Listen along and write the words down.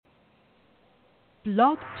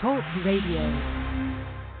Blog Talk Radio.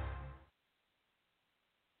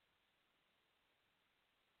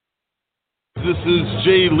 This is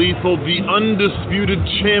Jay Lethal, the undisputed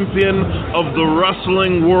champion of the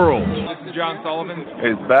wrestling world. This is John Sullivan.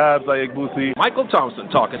 It's Babs Ayagbusi. Michael Thompson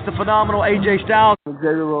talking. It's the phenomenal AJ Styles.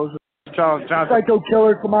 Xavier Rose. Charles Johnson. Psycho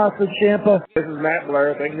Killer, Tommaso Ciampa. This is Matt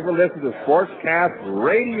Blair. Thank you for listening to Sportscast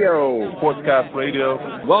Radio. Sportscast Radio.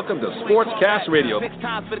 Welcome to Sportscast Radio. 6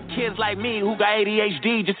 times for the kids like me who got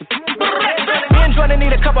ADHD. Just Ben's gonna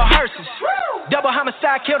need a couple hearses. Double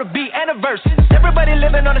homicide, kill the beat and the verses. Everybody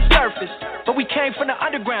living on the surface, but we came from the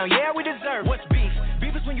underground. Yeah, we deserve. What's beef?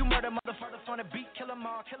 Beef is when you murder motherfuckers on the beat. Kill them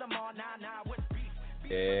all, nah. What's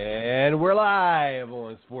beef? And we're live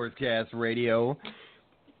on Sportscast Radio.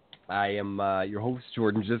 I am your host,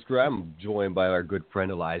 Jordan Jiskra. I'm joined by our good friend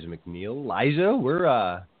Elijah McNeil. Elijah,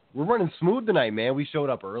 we're running smooth tonight, man. We showed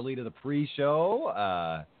up early to the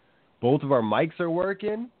pre-show. Both of our mics are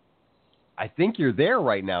working. I think you're there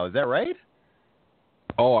right now. Is that right?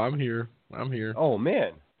 Oh, I'm here. Oh,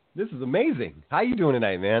 man. This is amazing. How you doing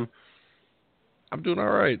tonight, man? I'm doing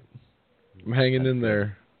all right. I'm hanging in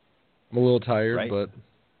there. I'm a little tired, right? But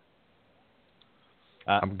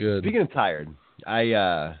I'm good. Speaking of tired,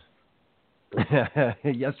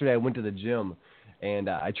 yesterday I went to the gym and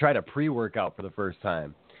I tried a pre-workout for the first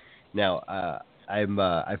time. Now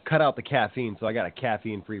I've cut out the caffeine, so I got a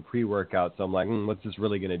caffeine-free pre-workout. So I'm like, what's this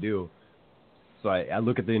really gonna do? So I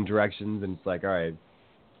look at the directions and it's like, all right,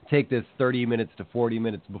 take this 30 minutes to 40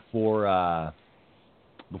 minutes before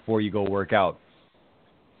you go work out.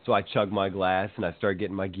 So I chug my glass and I start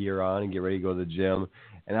getting my gear on and get ready to go to the gym.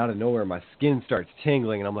 And out of nowhere, my skin starts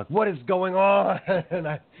tingling, and I'm like, "What is going on?" And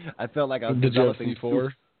I felt like I was developing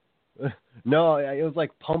C4? No, it was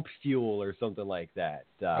like pump fuel or something like that.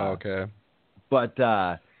 Okay. But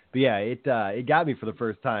yeah, it got me for the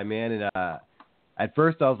first time, man. And at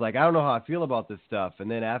first I was like, I don't know how I feel about this stuff. And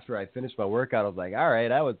then after I finished my workout, I was like, all right,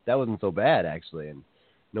 that wasn't so bad actually, and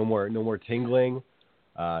no more tingling.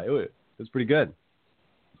 It was pretty good.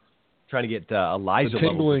 Trying to get Elijah. The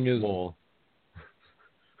tingling is. Full.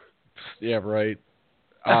 Yeah, right.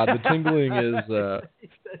 The tingling is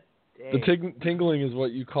tingling is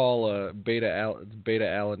what you call beta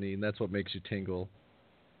alanine. That's what makes you tingle.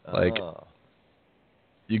 Like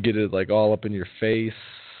you get it like all up in your face.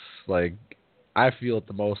 Like I feel it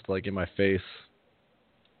the most like in my face.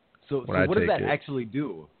 So what does that actually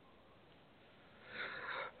do?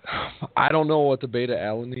 I don't know what the beta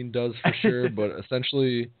alanine does for sure, but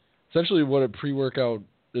essentially what a pre-workout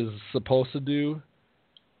is supposed to do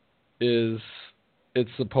is it's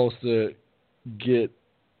supposed to give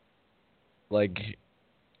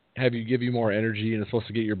you more energy, and it's supposed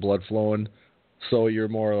to get your blood flowing so you're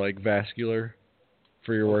more like vascular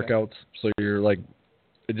for your workouts. So you're like,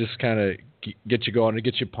 it just kind of gets you going. It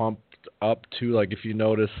gets you pumped up too. Like if you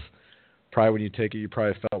notice, probably when you take it, you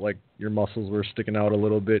probably felt like your muscles were sticking out a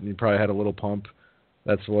little bit and you probably had a little pump.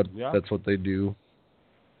 That's what they do.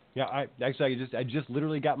 Yeah, I just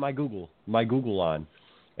literally got my Google on.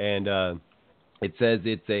 And it says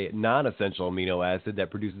it's a non-essential amino acid that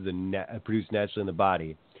produced naturally in the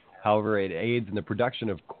body. However, it aids in the production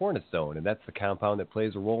of cortisone, and that's the compound that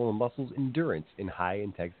plays a role in the muscle's endurance in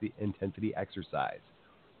high-intensity exercise.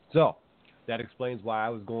 So that explains why I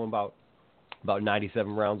was going about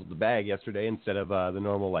 97 rounds with the bag yesterday instead of the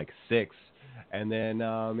normal like 6. And then,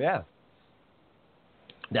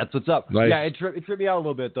 that's what's up. Nice. Yeah, it tripped me out a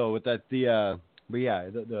little bit, though, with that but yeah,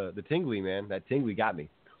 the tingly, man, that tingly got me.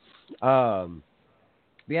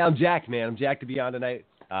 Yeah, I'm jacked, man. I'm jacked to be on tonight.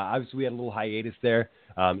 Obviously, we had a little hiatus there.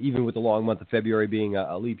 Even with the long month of February being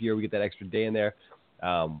a leap year, we get that extra day in there.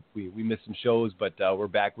 We missed some shows, but we're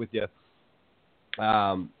back with you.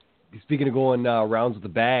 Speaking of going rounds with the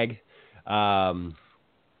bag,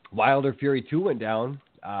 Wilder Fury 2 went down.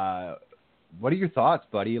 What are your thoughts,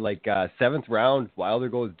 buddy? Like 7th round, Wilder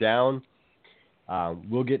goes down.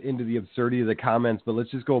 We'll get into the absurdity of the comments, but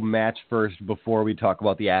let's just go match first before we talk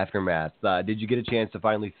about the aftermath. Did you get a chance to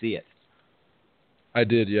finally see it? I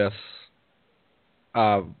did, yes.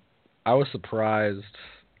 I was surprised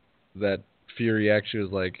that Fury actually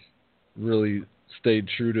was like really stayed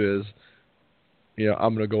true to his,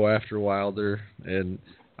 I'm going to go after Wilder and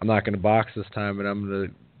I'm not going to box this time and I'm going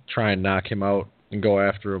to try and knock him out and go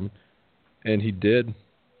after him. And he did.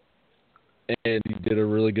 And he did a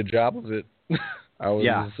really good job of it. I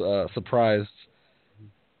was surprised.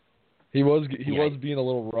 He was being a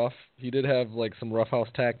little rough. He did have like some roughhouse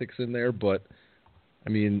tactics in there, but I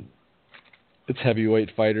mean, it's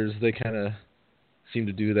heavyweight fighters. They kind of seem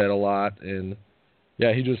to do that a lot. And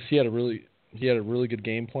yeah, he had a really good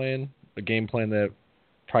game plan. A game plan that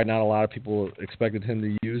probably not a lot of people expected him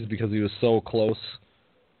to use because he was so close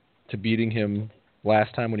to beating him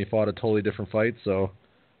last time when he fought a totally different fight. So,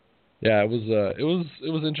 yeah, it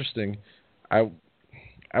was interesting. I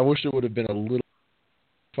wish it would have been a little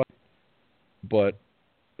fight, but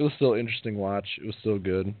it was still interesting watch. It was still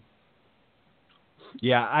good.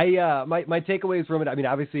 Yeah, my takeaways from it, I mean,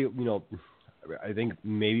 obviously, I think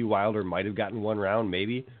maybe Wilder might have gotten one round,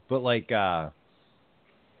 maybe, but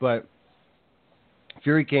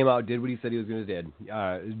Fury came out, did what he said he was going to do.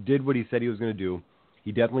 Did what he said he was going to do.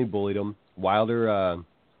 He definitely bullied him. Wilder,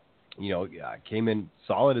 came in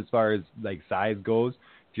solid as far as like size goes.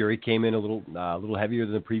 Fury came in a little heavier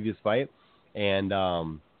than the previous fight, and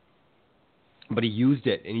but he used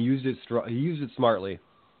it, and he used it smartly.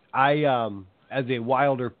 As a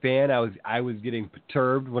Wilder fan, I was getting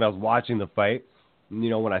perturbed when I was watching the fight.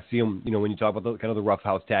 When I see him, when you talk about kind of the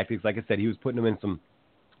roughhouse tactics, like I said, he was putting him in some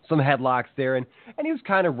headlocks there, and he was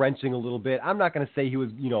kind of wrenching a little bit. I'm not going to say he was,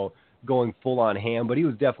 going full on ham, but he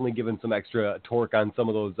was definitely giving some extra torque on some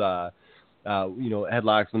of those,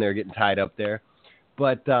 headlocks when they were getting tied up there.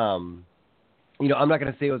 But, I'm not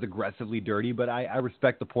going to say it was aggressively dirty, but I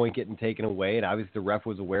respect the point getting taken away, and obviously the ref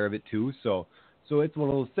was aware of it too. So it's one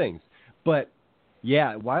of those things. But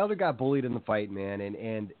yeah, Wilder got bullied in the fight, man,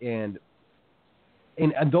 and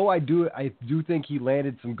though I do think he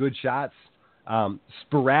landed some good shots,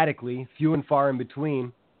 sporadically, few and far in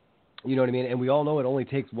between. You know what I mean? And we all know it only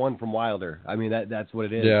takes one from Wilder. I mean, that's what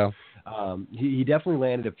it is. Yeah. He definitely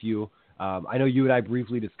landed a few. I know you and I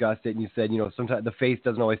briefly discussed it, and you said, sometimes the face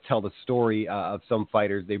doesn't always tell the story of some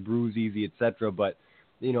fighters. They bruise easy, etc. But,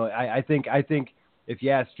 I think if you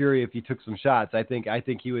asked Fury if he took some shots, I think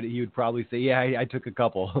he would probably say, yeah, I took a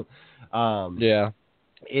couple. Yeah.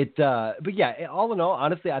 But yeah, all in all,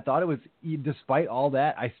 honestly, I thought it was, despite all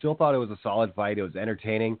that, I still thought it was a solid fight. It was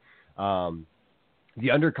entertaining. The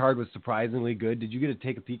undercard was surprisingly good. Did you get to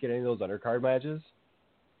take a peek at any of those undercard matches?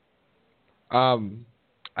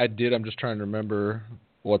 I did. I'm just trying to remember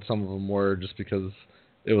what some of them were, just because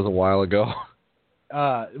it was a while ago.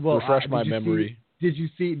 Refresh my memory. Did you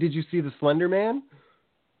see the Slender Man?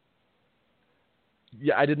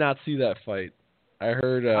 Yeah, I did not see that fight. I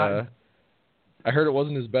heard it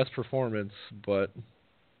wasn't his best performance, but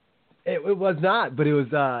it was not. But it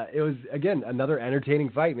was again another entertaining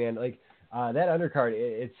fight, man. Like that undercard,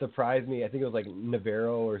 it surprised me. I think it was like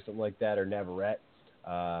Navarro or something like that, or Navarrete,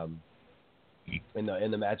 in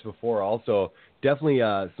the match before. Also, definitely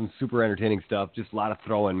some super entertaining stuff. Just a lot of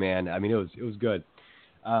throwing, man. I mean, it was good.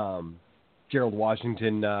 Gerald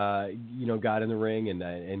Washington, got in the ring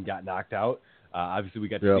and got knocked out. Obviously, we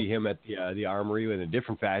got to see him at the Armory in a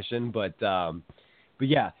different fashion, but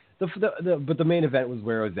yeah, the main event was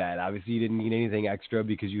where it was at. Obviously, you didn't need anything extra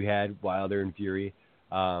because you had Wilder and Fury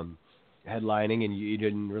headlining, and you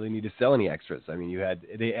didn't really need to sell any extras. I mean,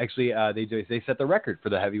 they set the record for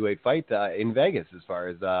the heavyweight fight in Vegas as far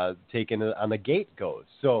as taking on the gate goes.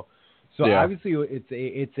 So obviously,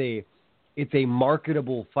 it's a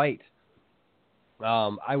marketable fight.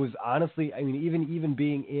 I was honestly, I mean, even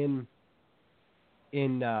being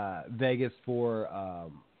in Vegas for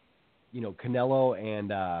Canelo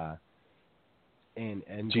and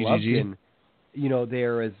Golovkin,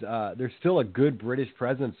 there's still a good British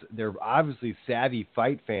presence. They're obviously savvy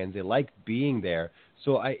fight fans. They like being there.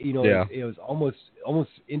 So it was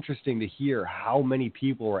almost interesting to hear how many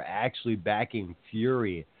people were actually backing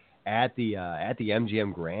Fury at the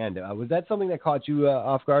MGM Grand. Was that something that caught you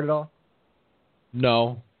off guard at all?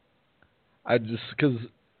 No, because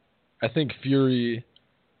I think Fury's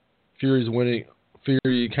winning.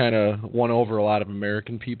 Fury kind of won over a lot of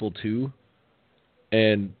American people too,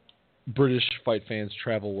 and British fight fans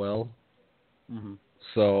travel well. Mm-hmm.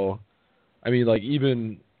 So, I mean, like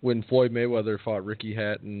even when Floyd Mayweather fought Ricky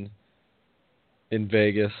Hatton in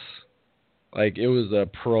Vegas, like it was a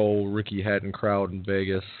pro Ricky Hatton crowd in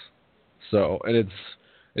Vegas. So, and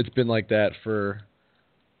it's been like that for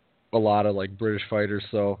a lot of like British fighters.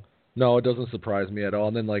 So, no, it doesn't surprise me at all.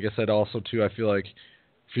 And then, like I said, also too, I feel like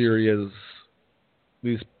Fury is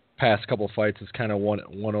these past couple fights has kind of won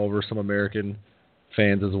over some American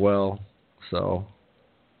fans as well. So,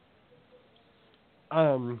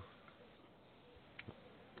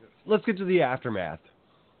 let's get to the aftermath.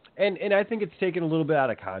 And I think it's taken a little bit out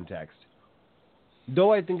of context.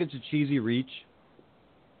 Though I think it's a cheesy reach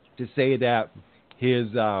to say that his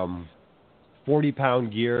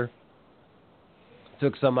 40-pound gear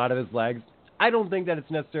took some out of his legs. I don't think that it's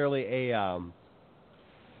necessarily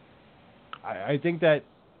I think that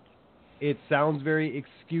it sounds very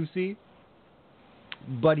excusey,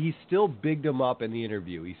 but he still bigged him up in the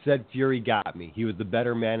interview. He said Fury got me. He was the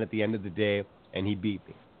better man at the end of the day, and he beat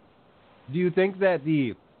me. Do you think that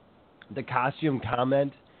the costume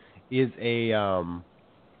comment is a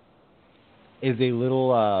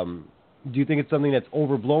little? Do you think it's something that's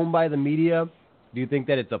overblown by the media? Do you think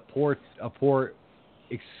that it's a poor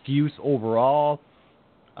excuse overall?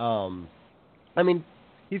 I mean,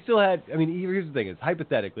 he still had. I mean, here's the thing: is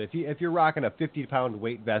hypothetically, if you're rocking a 50-pound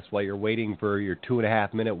weight vest while you're waiting for your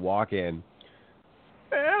 2.5-minute walk-in,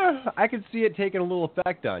 I could see it taking a little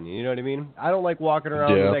effect on you. You know what I mean? I don't like walking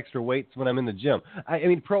around with extra weights when I'm in the gym. I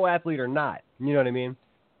mean, pro athlete or not, you know what I mean?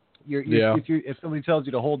 If somebody tells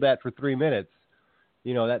you to hold that for 3 minutes,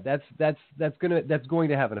 you know that's going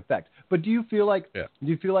to have an effect. But do you feel like the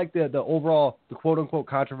overall the quote unquote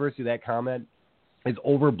controversy of that comment is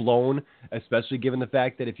overblown, especially given the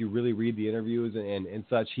fact that if you really read the interviews and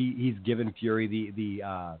such, he's given Fury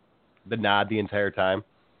the nod the entire time?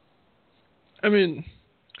 I mean,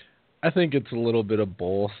 I think it's a little bit of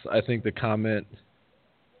both. I think the comment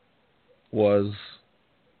was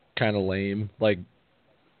kind of lame, but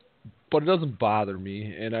it doesn't bother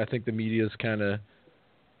me, and I think the media's kind of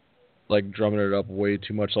drumming it up way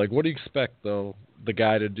too much. What do you expect though the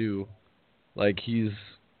guy to do?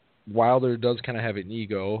 Wilder does kind of have an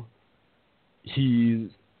ego.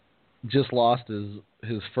 He just lost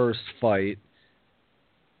his first fight.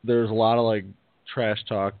 There's a lot of trash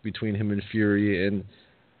talk between him and Fury, and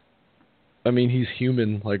I mean he's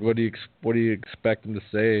human. What do you expect him to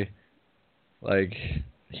say?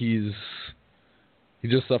 He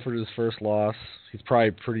just suffered his first loss. He's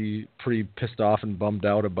probably pretty pissed off and bummed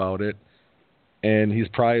out about it, and he's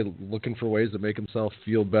probably looking for ways to make himself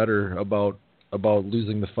feel better about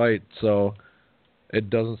losing the fight. So it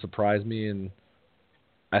doesn't surprise me, and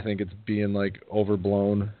I think it's being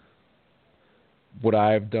overblown. Would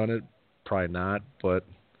I have done it? Probably not, but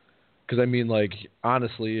because I mean,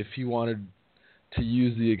 honestly, if he wanted to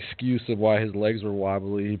use the excuse of why his legs were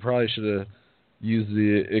wobbly, he probably should have used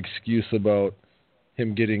the excuse about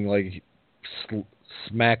him getting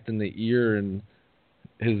smacked in the ear and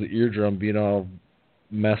his eardrum being all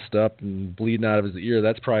messed up and bleeding out of his ear.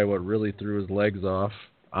 That's probably what really threw his legs off,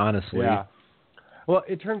 honestly. Yeah. Well,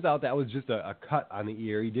 it turns out that was just a cut on the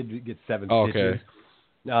ear. He did get 7 stitches.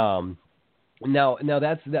 Now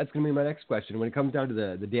that's going to be my next question. When it comes down to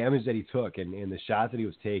the damage that he took and the shots that he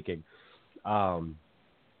was taking,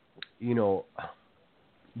 you know,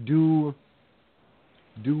 do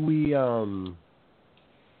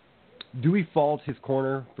we fault his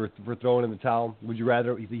corner for throwing in the towel? Would you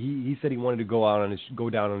rather? He said he wanted to go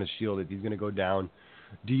down on his shield if he's going to go down.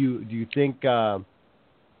 Do you think?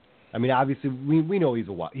 I mean, obviously we know he's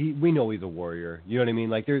a warrior. You know what I mean?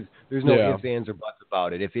 There's no ifs, ands, or buts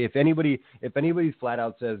about it. If anybody flat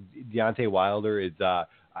out says Deontay Wilder is,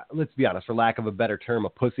 let's be honest, for lack of a better term, a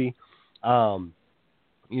pussy. You know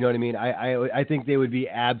what I mean? I think they would be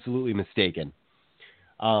absolutely mistaken.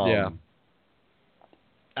 I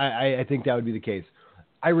think that would be the case.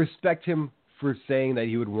 I respect him for saying that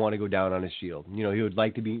he would want to go down on his shield. You know, he would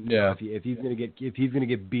like to be. You know, if he's gonna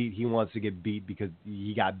get beat, he wants to get beat because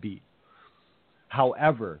he got beat.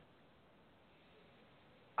 However,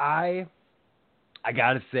 I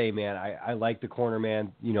gotta say, man, I like the corner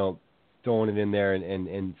man. You know, throwing it in there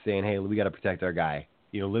and saying, hey, we got to protect our guy.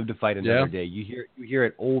 You know, live to fight another day. You hear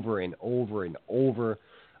it over and over and over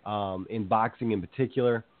in boxing in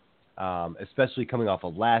particular. Especially coming off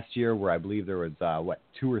of last year, where I believe there was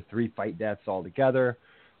 2 or 3 fight deaths altogether.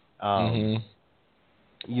 You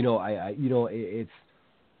know, I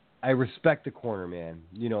respect the corner man.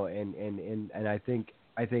 You know, and I think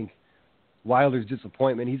Wilder's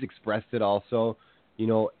disappointment, he's expressed it also. You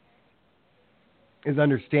know, his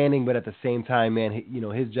understanding, but at the same time, man, you know,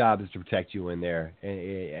 his job is to protect you in there,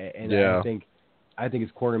 and I think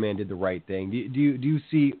his corner man did the right thing. Do you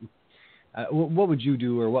see? What would you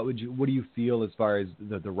do, or what do you feel as far as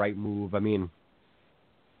the right move? I mean,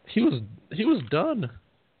 he was done.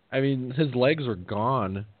 I mean, his legs were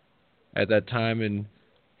gone at that time, and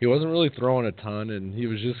he wasn't really throwing a ton, and he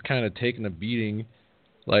was just kind of taking a beating.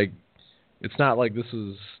 It's not like this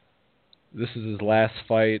is his last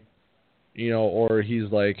fight, you know, or he's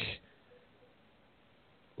like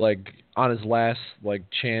on his last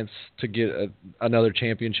chance to get another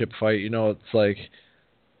championship fight. You know,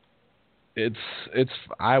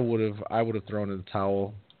 I would have thrown in the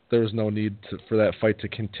towel. There was no need for that fight to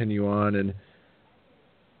continue on, and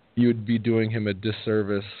you would be doing him a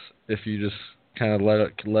disservice if you just kind of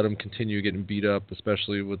let him continue getting beat up,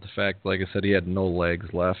 especially with the fact, like I said, he had no legs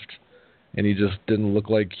left, and he just didn't look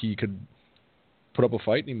like he could put up a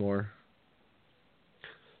fight anymore.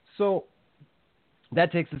 So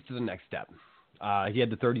that takes us to the next step. He had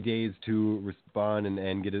the 30 days to respond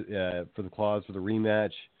and get for the clause for the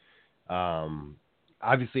rematch.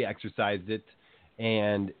 obviously exercised it,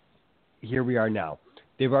 and here we are now.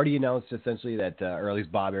 They've already announced essentially that, or at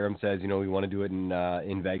least Bob Arum says, we want to do it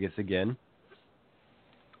in Vegas again.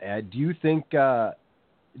 Do you think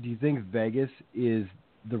Vegas is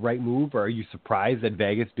the right move, or are you surprised at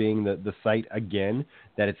Vegas being the site again,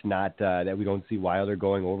 that it's not that we don't see Wilder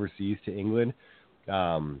going overseas to England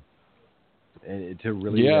to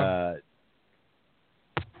really? Yeah.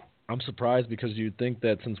 I'm surprised because you'd think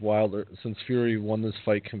that since Fury won this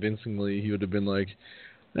fight convincingly, he would have been like,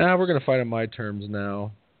 "Nah, we're gonna fight on my terms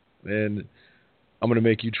now, and I'm gonna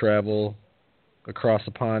make you travel across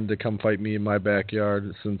the pond to come fight me in my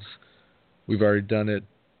backyard since we've already done it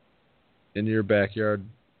in your backyard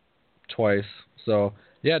twice." So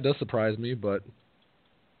yeah, it does surprise me, but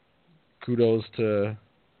kudos to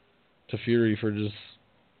Fury for just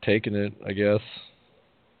taking it, I guess.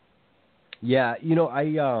 Yeah,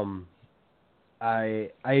 I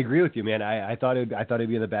agree with you, man. I thought it'd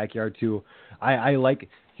be in the backyard too. I like.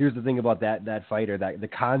 Here's the thing about that fighter, that the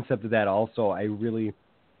concept of that also. I would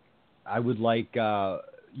like. I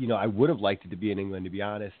would have liked it to be in England, to be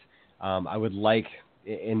honest. I would like,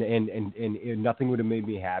 and nothing would have made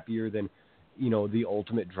me happier than, the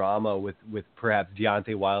ultimate drama with perhaps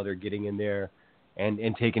Deontay Wilder getting in there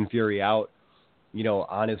and taking Fury out,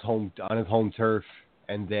 on his home turf.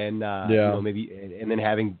 And then maybe, and then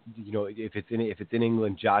having, if it's in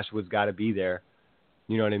England, Joshua's got to be there.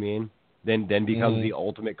 You know what I mean? Then becomes the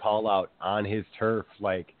ultimate call out on his turf,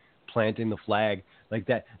 like planting the flag, like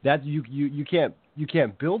that. That you can't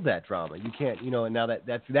build that drama. You can't, and now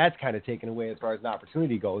that's kind of taken away as far as an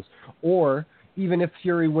opportunity goes. Or even if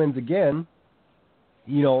Fury wins again,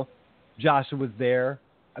 Joshua's there.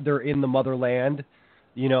 They're in the motherland,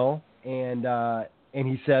 and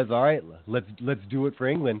he says, "All right, let's do it for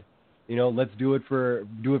England. Let's do it for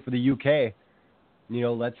the UK.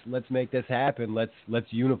 Let's make this happen.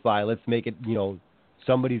 Let's unify. Let's make it.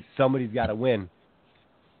 Somebody's got to win."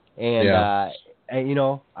 And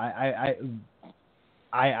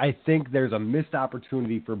I think there's a missed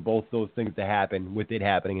opportunity for both those things to happen with it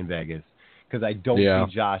happening in Vegas, because I don't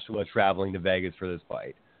see Joshua traveling to Vegas for this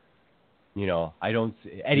fight. I don't.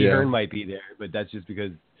 Eddie Hearn might be there, but that's just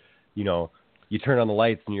because, you turn on the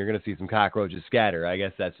lights and you're going to see some cockroaches scatter. I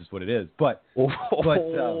guess that's just what it is. But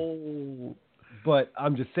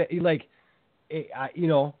I'm just saying, like, I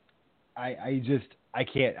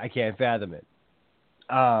can't fathom it.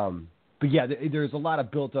 But yeah, there's a lot of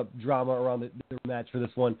built-up drama around the match for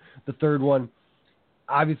this one. The third one,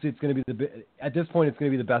 obviously, it's going to be at this point, it's going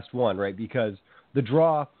to be the best one, right? Because the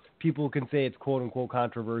draw, people can say it's quote-unquote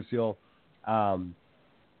controversial. Me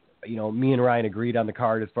and Ryan agreed on the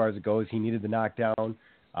card as far as it goes. He needed the knockdown.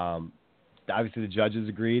 Obviously, the judges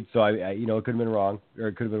agreed, so it could have been wrong, or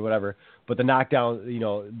it could have been whatever. But the knockdown,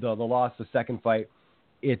 the loss, the second fight,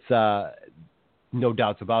 it's no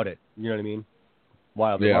doubts about it. You know what I mean?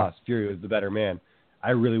 Wilder lost. Fury was the better man.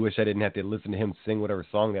 I really wish I didn't have to listen to him sing whatever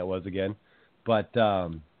song that was again. But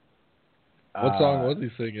what song was he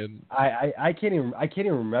singing? I can't even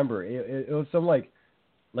remember. It was some like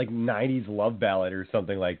 90s love ballad or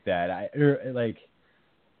something like that. I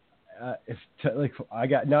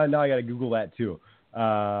got to Google that too.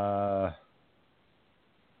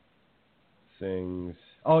 Sings.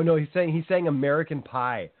 Oh no, he sang American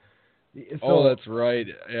Pie. So, that's right.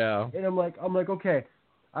 Yeah. And I'm like, okay,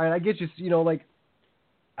 all right, I get you.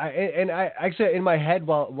 I actually in my head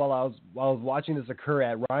while I was watching this occur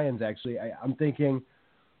at Ryan's, actually, I'm thinking,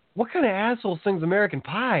 what kind of asshole sings American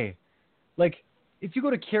Pie? Like, if you go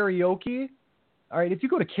to karaoke, are you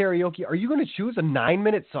going to choose a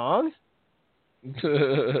 9-minute song?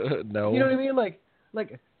 No. You know what I mean? Like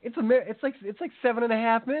it's like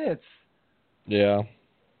 7.5 minutes. Yeah.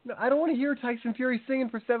 No, I don't want to hear Tyson Fury singing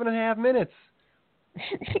for 7.5 minutes.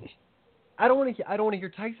 I don't want to hear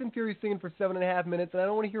Tyson Fury singing for 7.5 minutes, and I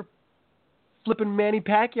don't want to hear flipping Manny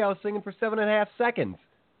Pacquiao singing for 7.5 seconds.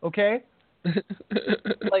 Okay?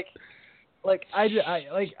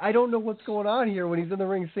 I don't know what's going on here when he's in the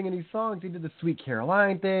ring singing these songs. He did the Sweet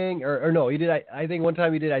Caroline thing, or no, he did. I think one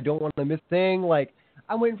time he did I Don't Want to Miss thing. Like,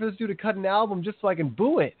 I'm waiting for this dude to cut an album just so I can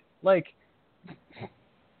boo it. Like,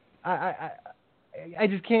 I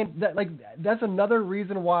just can't. That's another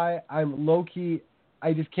reason why I'm low key.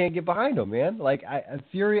 I just can't get behind him, man. Like,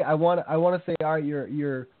 Fury, I want to say, all right,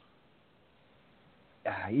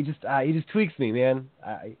 he just tweaks me, man.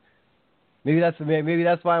 Maybe that's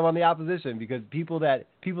why I'm on the opposition, because people that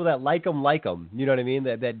like him. You know what I mean?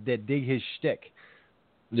 That dig his shtick.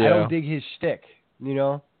 Yeah. I don't dig his shtick.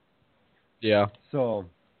 Yeah. So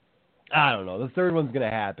I don't know. The third one's gonna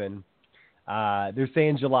happen. They're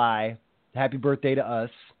saying July. Happy birthday to us.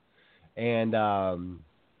 And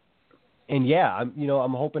yeah,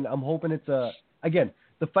 I'm hoping it's again,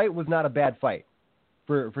 the fight was not a bad fight.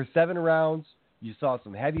 For 7 rounds, you saw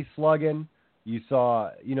some heavy slugging. You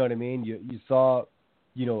saw, you know what I mean? You saw,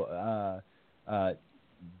 Deontay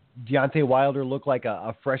Wilder look like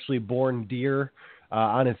a freshly born deer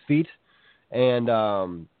on his feet. And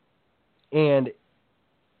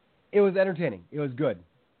it was entertaining. It was good.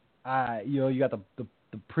 You got the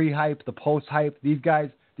pre-hype, the post-hype. These guys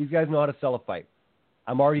know how to sell a fight.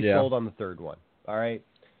 I'm already sold on the third one. All right.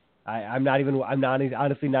 I'm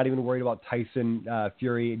honestly not even worried about Tyson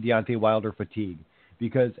Fury, Deontay Wilder fatigue,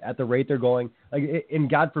 because at the rate they're going, and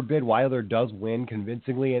God forbid Wilder does win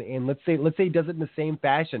convincingly, and let's say he does it in the same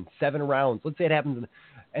fashion, 7 rounds. Let's say it happens,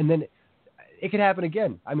 and then it could happen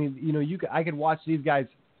again. I mean, I could watch these guys,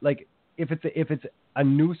 like, if it's a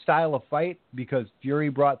new style of fight because Fury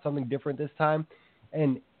brought something different this time,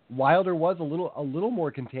 and Wilder was a little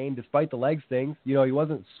more contained despite the legs things. He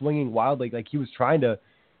wasn't swinging wildly, like he was trying to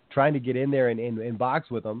get in there and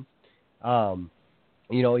box with him.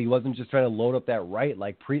 He wasn't just trying to load up that right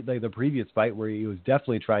like the previous fight where he was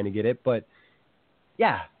definitely trying to get it. But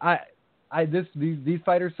yeah, these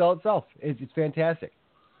fighters sell itself. It's fantastic.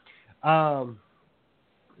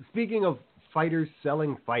 Speaking of fighters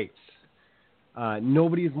selling fights,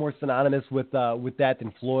 nobody is more synonymous with that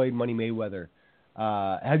than Floyd Money Mayweather.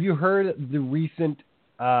 Have you heard the recent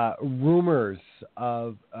rumors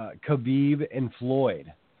of Khabib and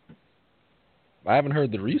Floyd? I haven't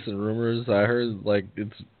heard the recent rumors. I heard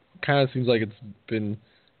it's kind of seems like it's been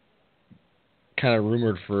kind of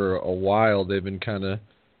rumored for a while. They've been kind of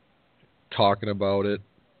talking about it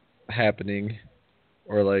happening,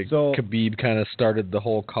 or Khabib kind of started the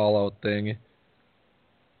whole call out thing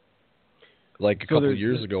a couple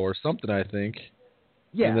years ago or something, I think.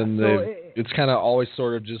 Yeah. And then it's kind of always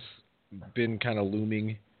sort of just been kind of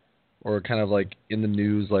looming, or kind of in the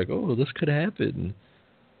news, oh, this could happen.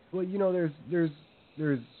 Well, there's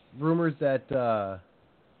rumors that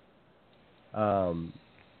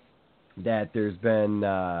that there's been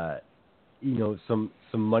some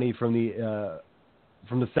money from the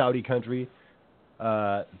Saudi country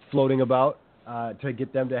floating about to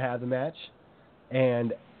get them to have the match,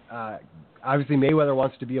 and obviously Mayweather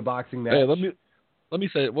wants to be a boxing match. Hey, let me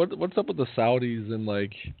say, what's up with the Saudis and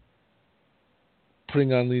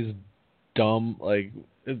putting on these dumb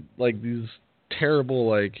these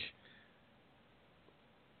terrible it's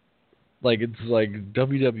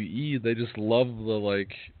WWE. They just love the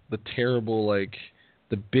terrible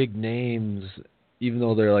the big names, even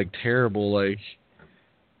though they're terrible. I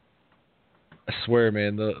swear,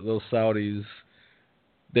 man, those Saudis,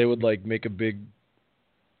 they would make a big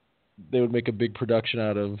production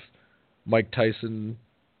out of Mike Tyson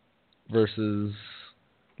versus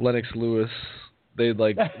Lennox Lewis. They'd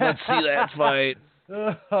let's see that fight.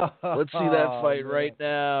 Let's see that fight right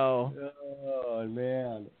now. Oh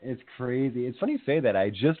man, it's crazy. It's funny you say that. I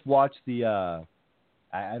just watched the. I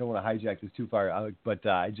don't want to hijack this too far, but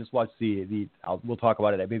I just watched the. We'll talk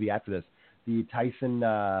about it maybe after this. The Tyson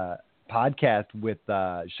podcast with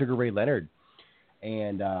Sugar Ray Leonard,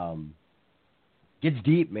 and gets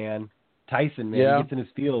deep, man. Tyson, man, gets in his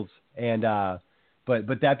feels, and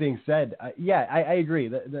but that being said, I agree.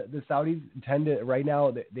 The Saudis tend to right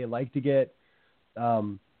now. They like to get.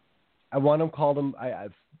 I want to call them. I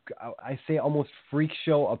say almost freak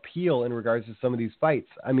show appeal in regards to some of these fights.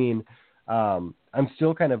 I mean, I'm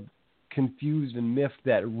still kind of confused and miffed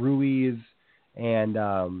that Ruiz and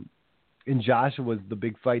Joshua was the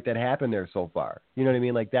big fight that happened there so far. You know what I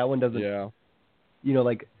mean? That one doesn't. Yeah.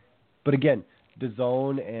 But again,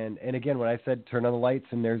 DAZN and again when I said turn on the lights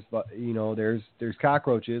and there's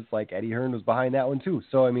cockroaches, Eddie Hearn was behind that one too.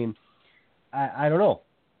 So I mean, I don't know.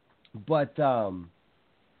 But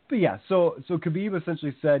yeah, so Khabib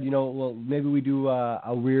essentially said, well, maybe we do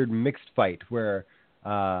a weird mixed fight where,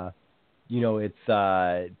 it's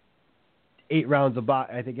 8 rounds of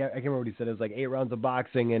I think I can't remember what he said. It was 8 rounds of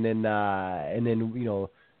boxing and then 2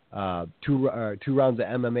 rounds of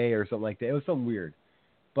MMA or something like that. It was something weird,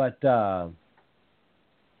 but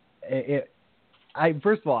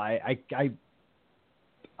first of all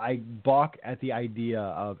I balk at the idea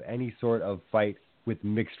of any sort of fight with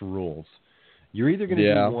mixed rules. You're either going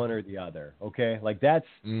to do one or the other, okay? That's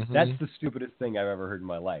the stupidest thing I've ever heard in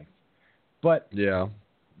my life. But the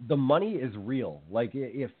money is real.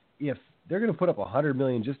 If they're going to put up $100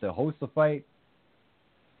 million just to host the fight,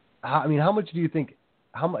 how much do you think?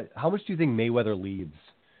 How much do you think Mayweather leaves?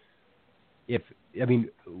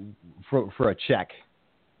 For a check,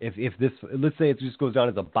 if this, let's say it just goes down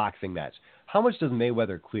as a boxing match, how much does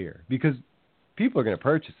Mayweather clear? Because people are going to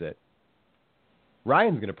purchase it.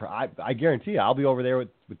 Ryan's going to, I guarantee you, I'll be over there with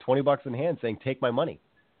 $20 in hand saying, take my money.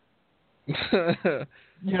 You know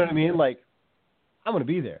what I mean? Like, I'm going to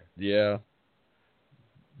be there. Yeah.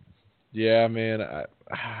 Yeah, man.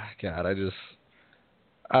 I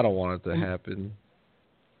don't want it to happen.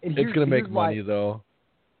 It's going to make money, though.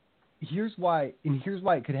 Here's why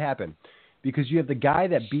it could happen. Because you have the guy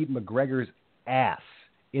that beat McGregor's ass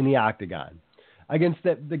in the octagon against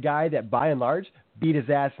the guy that, by and large, beat his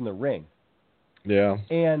ass in the ring. Yeah.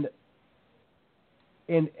 And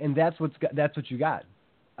that's what you got.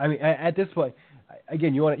 I mean, at this point,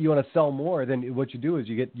 again, you want to sell more. Then what you do is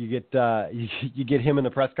you get him in the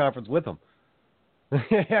press conference with him.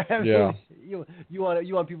 Yeah. You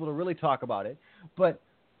want people to really talk about it, but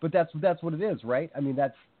that's what it is, right? I mean,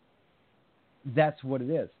 that's what it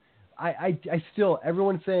is. I still,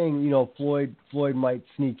 everyone's saying, you know, Floyd might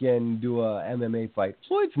sneak in and do a MMA fight.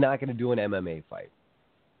 Floyd's not going to do an MMA fight.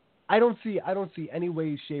 I don't see any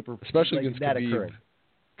way, shape, or especially like against that Khabib. occurring.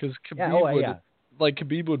 Because Khabib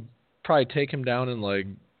Khabib would probably take him down in like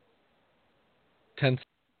 10 seconds,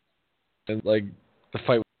 and like the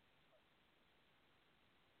fight.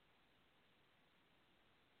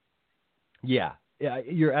 Yeah,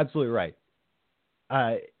 you're absolutely right.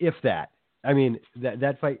 If that, I mean,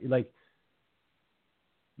 that fight, like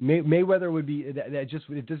Mayweather would be that just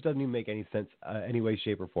doesn't even make any sense, any way,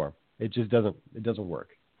 shape, or form. It just doesn't work.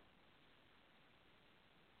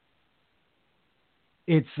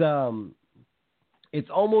 It's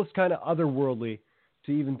almost kind of otherworldly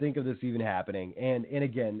to even think of this even happening. And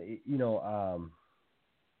again, you know,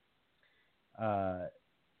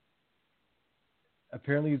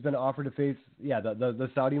 apparently he's been offered to face. Yeah, the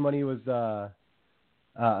Saudi money was it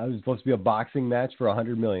was supposed to be a boxing match for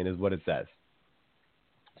 $100 million, is what it says.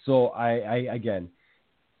 So I again,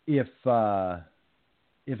 if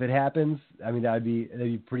it happens, I mean that'd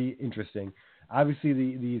be pretty interesting. Obviously,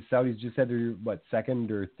 the Saudis just had their second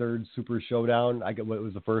or third Super Showdown. I get what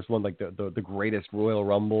was the first one, like the greatest Royal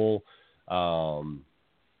Rumble,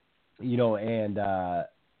 you know, and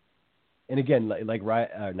again,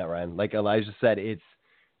 like Elijah said,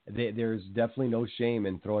 there's definitely no shame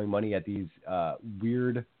in throwing money at these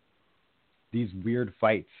weird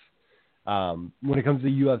fights. When it comes to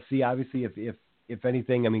UFC, obviously, if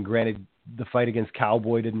anything, I mean, granted, the fight against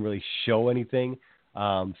Cowboy didn't really show anything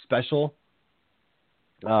special.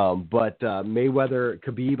 But Mayweather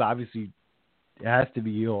Khabib obviously has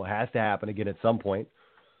to happen again at some point.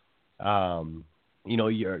 You know,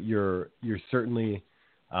 you're certainly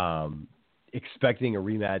expecting a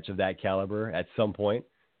rematch of that caliber at some point.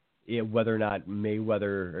 Whether or not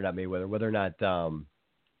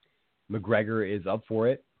McGregor is up for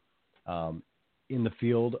it in the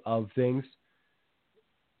field of things,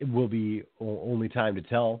 it will be only time to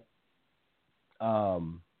tell.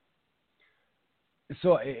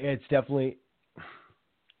 So it's definitely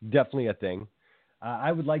a thing. I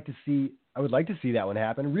would like to see that one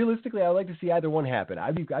happen. Realistically, I would like to see either one happen.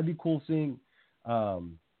 I'd be cool seeing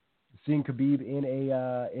Khabib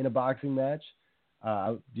in a boxing match.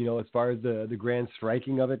 You know, as far as the grand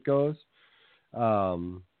striking of it goes,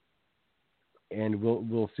 and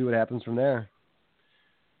we'll see what happens from there.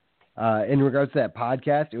 In regards to that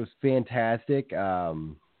podcast, it was fantastic.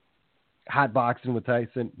 Hot Boxing with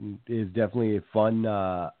Tyson is definitely a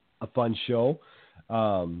fun show.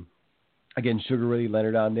 Again, Sugar Ray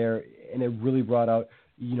Leonard on there, and it really brought out,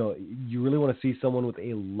 you know, you really want to see someone with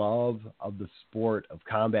a love of the sport, of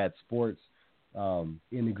combat sports, in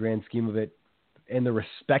the grand scheme of it, and the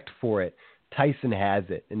respect for it. Tyson has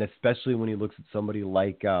it, and especially when he looks at somebody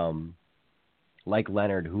like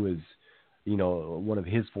Leonard, who is, you know, one of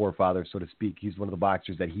his forefathers, so to speak. He's one of the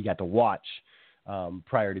boxers that he got to watch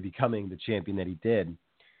prior to becoming the champion that he did.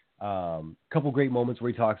 Couple great moments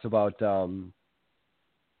where he talks about, you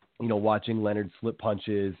know, watching Leonard slip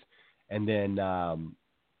punches, and then,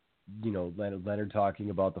 you know, Leonard talking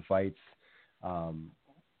about the fights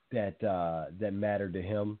that mattered to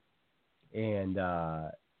him, and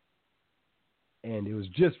it was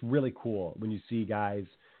just really cool when you see guys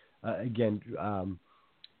again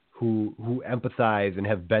who empathize and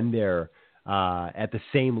have been there at the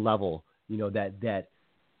same level. You know, that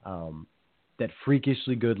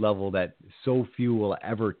freakishly good level that so few will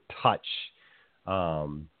ever touch,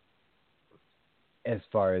 as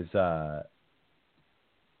far as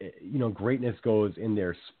you know, greatness goes in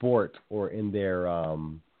their sport or in their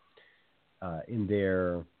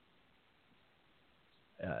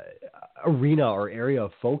arena or area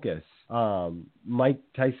of focus. Mike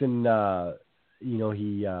Tyson, you know,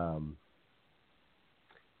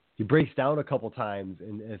 he breaks down a couple times,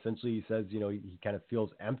 and essentially he says, you know, he kind of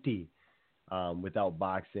feels empty without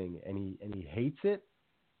boxing, and he hates it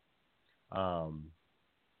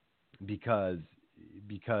because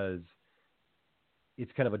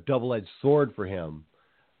it's kind of a double-edged sword for him.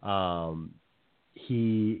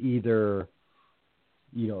 He either,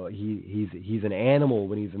 he's an animal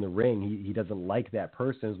when he's in the ring. He doesn't like that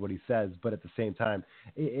person, is what he says. But at the same time,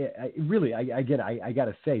 I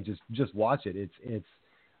gotta say, just watch it.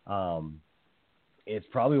 It's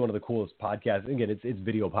probably one of the coolest podcasts. Again, it's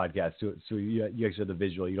video podcast, so you actually have the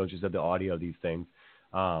visual. You don't just have the audio of these things.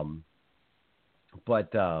 But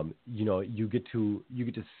you get to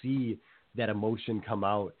see that emotion come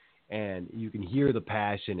out, and you can hear the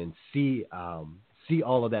passion and see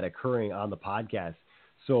all of that occurring on the podcast.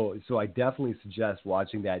 So I definitely suggest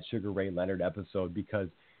watching that Sugar Ray Leonard episode because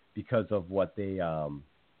of what they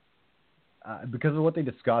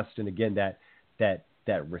discussed, and again that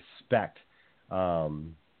respect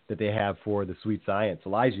that they have for the sweet science.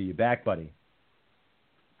 Elijah, you back, buddy?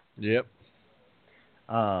 Yep.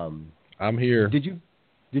 I'm here. Did you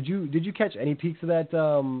catch any peeks of that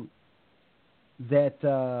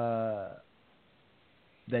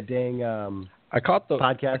dang I caught the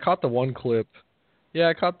podcast? I caught the one clip. Yeah,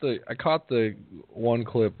 I caught the one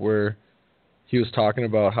clip where he was talking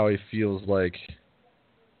about how he feels like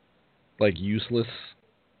useless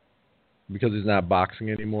because he's not boxing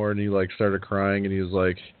anymore, and he started crying, and he was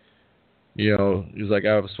like, I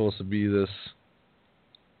was supposed to be this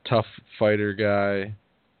tough fighter guy,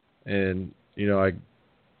 and I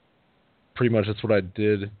pretty much that's what I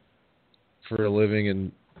did for a living,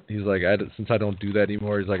 and he's like, since I don't do that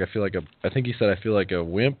anymore, he's like, I feel like I think he said I feel like a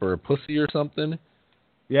wimp or a pussy or something.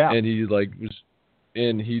 Yeah. And he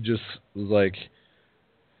just was like,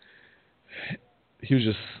 he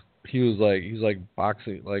was like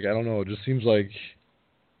boxing, I don't know, it just seems like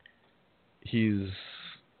he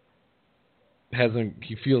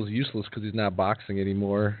feels useless because he's not boxing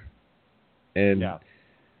anymore, and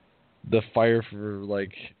the fire for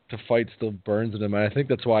to fight still burns in him. And I think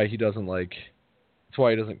that's why he doesn't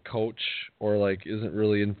coach or isn't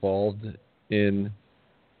really involved in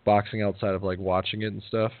boxing outside of watching it and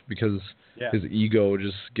stuff, because his ego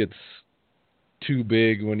just gets too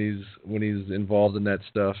big when he's involved in that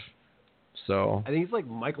stuff. So I think he's like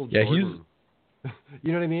Michael Jordan.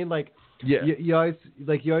 You know what I mean? You always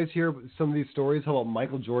hear some of these stories how about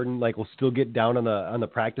Michael Jordan will still get down on the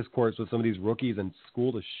practice courts with some of these rookies and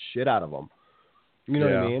school the shit out of them. You know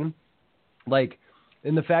what I mean?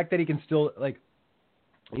 And the fact that he can still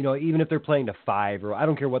even if they're playing to 5 or I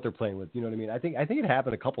don't care what they're playing with, you know what I mean? I think it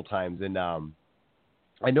happened a couple times, and I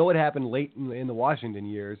know it happened late in the Washington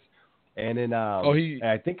years, and in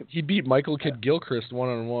I think he beat Michael Kidd Gilchrist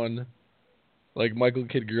 1-on-1. Michael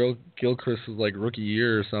Kidd Gilchrist was rookie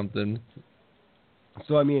year or something.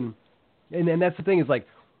 So I mean, and that's the thing is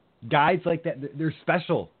guys like that, they're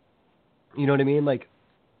special. You know what I mean? I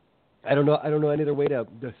don't know any other way to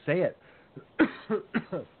say it.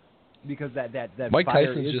 Because that Mike fire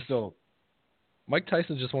Tyson's is just so. Mike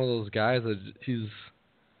Tyson's just one of those guys that he's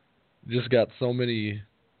just got so many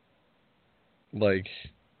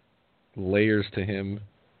layers to him,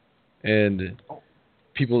 and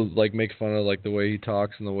people make fun of the way he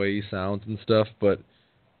talks and the way he sounds and stuff, but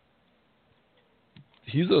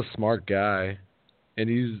he's a smart guy, and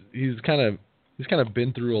he's kind of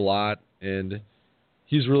been through a lot, and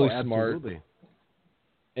he's really smart,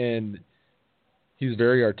 and he's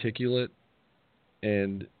very articulate,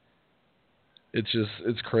 and it's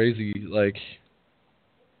crazy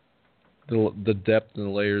the depth and the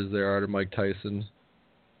layers there are to Mike Tyson.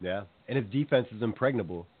 Yeah, and his defense is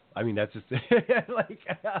impregnable. I mean, that's just that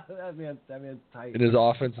man's tight. And his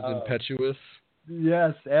offense is impetuous.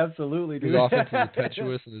 Yes, absolutely, dude. His offense is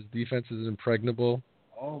impetuous, and his defense is impregnable.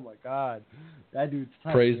 Oh my God, that dude's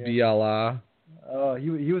tight. Praise be Allah. Oh, he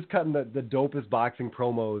was cutting the dopest boxing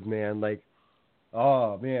promos, man.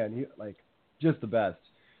 Oh man, he just the best.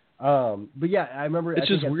 But yeah, I remember. It's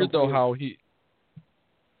just weird though how he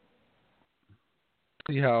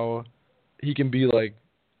can be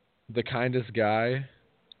the kindest guy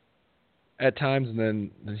at times, and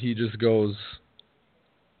then he just goes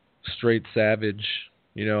straight savage.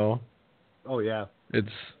 Oh yeah. It's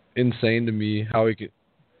insane to me how he could.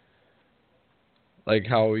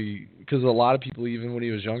 Because a lot of people, even when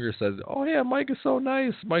he was younger, said, "Oh yeah, Mike is so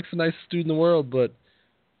nice. Mike's the nicest dude in the world." But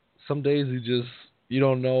some days you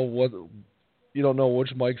don't know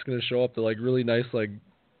which Mike's gonna show up. The really nice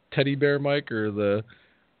teddy bear Mike, or the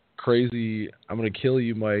crazy I'm gonna kill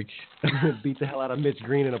you Mike. Beat the hell out of Mitch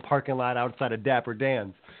Green in a parking lot outside of Dapper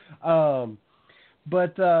Dan's. Yeah.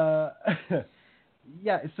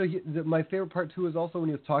 So my favorite part too is also when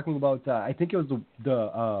he was talking about. I think it was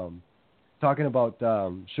the talking about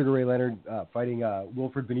Sugar Ray Leonard fighting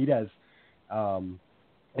Wilfred Benitez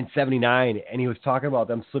in 79, and he was talking about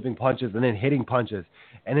them slipping punches and then hitting punches.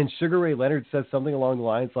 And then Sugar Ray Leonard says something along the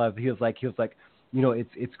lines of, he was like,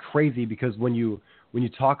 it's crazy because when you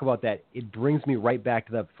talk about that, it brings me right back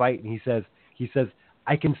to that fight. And he says,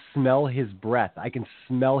 I can smell his breath. I can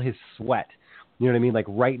smell his sweat. You know what I mean? Like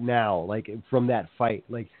right now, like from that fight,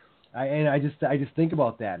 I just think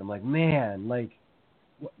about that. I'm like, man, like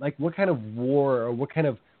what kind of war or what kind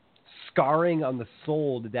of scarring on the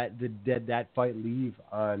soul did that fight leave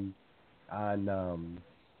on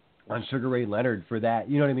Sugar Ray Leonard for that?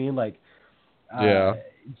 You know what I mean? Like, yeah,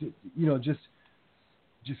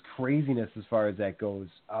 just craziness as far as that goes.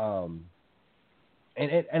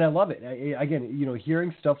 And I love it. Again,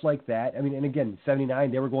 hearing stuff like that. I mean, and again,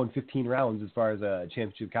 79, they were going 15 rounds as far as a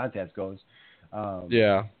championship contest goes.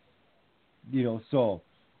 Yeah. So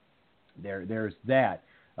there's that.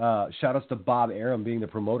 Shout outs to Bob Arum being the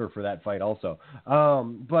promoter for that fight also.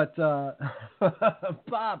 But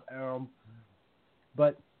Bob Arum.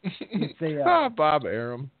 But it's a Bob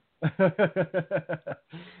Arum.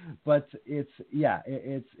 But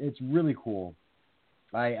it's really cool.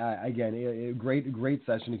 Great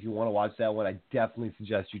session. If you want to watch that one, I definitely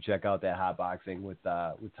suggest you check out that hot boxing with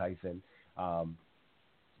Tyson.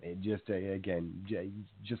 Just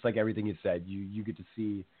like everything you said, you get to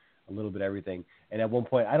see a little bit of everything. And at one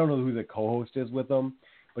point, I don't know who the co-host is with him,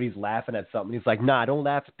 but he's laughing at something. He's like, "Nah, don't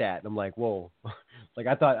laugh at that." And I'm like, "Whoa!" Like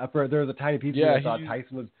I thought there was a tiny piece of me I thought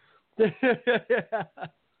Tyson was.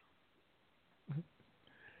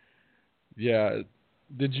 Yeah.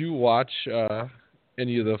 Did you watch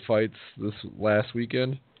any of the fights this last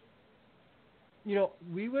weekend?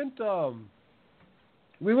 We went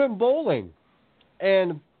bowling,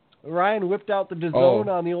 and Ryan whipped out the DAZN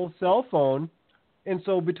on the old cell phone, and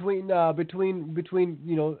so between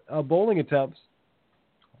bowling attempts.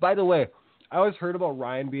 By the way, I always heard about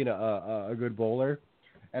Ryan being a good bowler,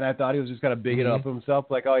 and I thought he was just kind of bigging up himself,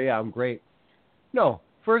 like, oh yeah, I'm great. No,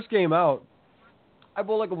 first game out, I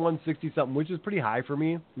bowl like a 160 something, which is pretty high for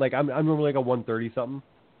me. Like I'm normally like a 130 something.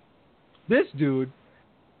 This dude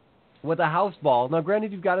with a house ball. Now,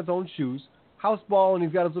 granted, he's got his own shoes, house ball, and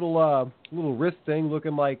he's got his little wrist thing,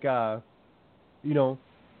 looking like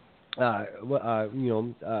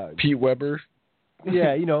Pete Weber.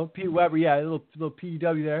 Yeah, Pete Weber. Yeah, a little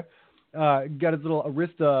PW there. Got his little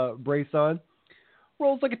wrist brace on.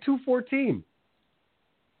 Rolls like a 214.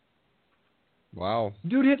 Wow.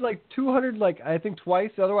 Dude hit like 200, I think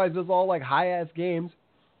twice. Otherwise, it was all like high ass games.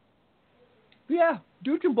 But yeah,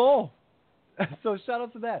 dude can bowl. So shout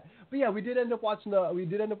out to that. But yeah, we did end up watching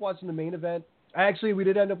the main event. Actually, we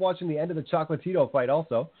did end up watching the end of the Chocolatito fight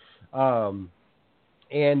also.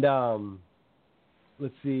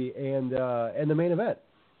 Let's see, and the main event.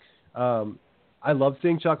 I love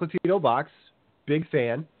seeing Chocolatito box. Big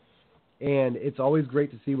fan, and it's always great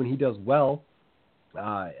to see when he does well.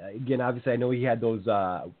 Again, obviously, I know he had those.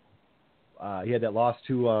 He had that loss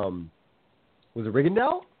to was it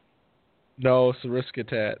Rigondeaux? No,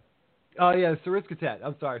 Sariskatat. Oh yeah, Sariskatat.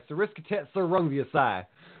 I'm sorry, Sariskatat Sarungviasai.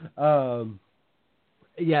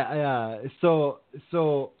 So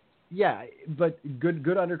yeah, but good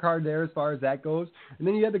undercard there as far as that goes. And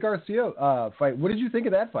then you had the Garcia fight. What did you think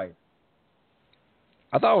of that fight?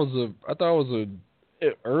 I thought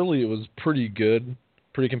early it was pretty good,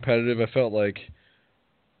 pretty competitive. I felt like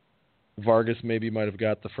Vargas maybe might have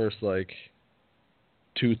got the first 2-3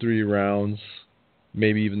 rounds,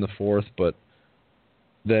 maybe even the fourth, but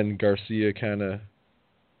then Garcia kind of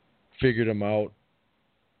figured him out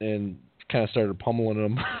and kind of started pummeling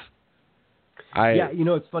him.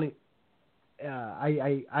 It's funny.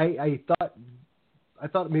 I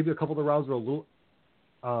thought maybe a couple of the rounds were a little.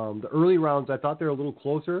 The early rounds I thought they were a little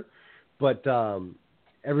closer, but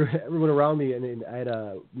everyone around me, and I had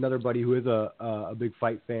another buddy who is a big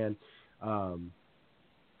fight fan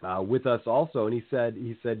with us also, and he said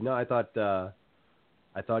no, I thought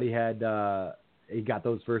he had he got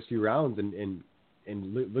those first few rounds, and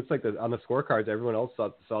looks like on the scorecards everyone else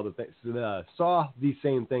saw the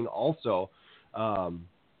same thing also.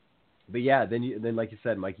 But yeah, then like you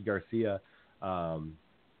said, Mikey Garcia, turned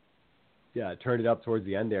it up towards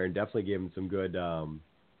the end there and definitely gave him some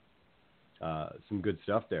good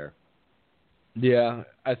stuff there. Yeah,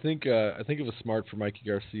 I think it was smart for Mikey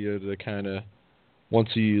Garcia to kind of, once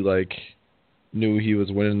he knew he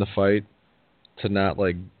was winning the fight, to not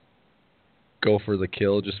go for the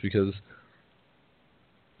kill, just because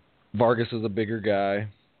Vargas is a bigger guy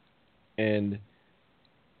and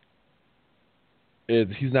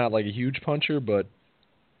he's not a huge puncher, but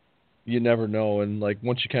you never know. And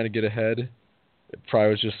once you kind of get ahead, it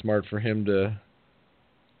probably was just smart for him to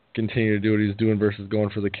continue to do what he's doing versus going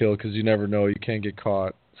for the kill, because you never know, you can't get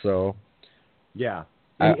caught. So yeah,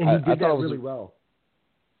 and he did that really well.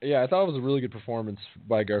 Yeah, I thought it was a really good performance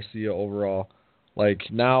by Garcia overall. Like,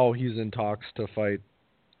 now he's in talks to fight.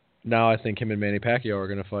 Now I think him and Manny Pacquiao are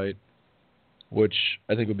going to fight, which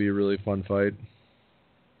I think would be a really fun fight.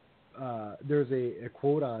 There's a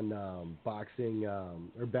quote on boxing,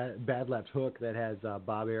 or Bad Left Hook, that has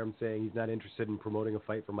Bob Arum saying he's not interested in promoting a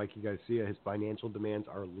fight for Mikey Garcia. His financial demands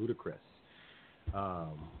are ludicrous.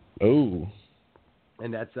 Oh.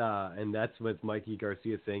 And that's with Mikey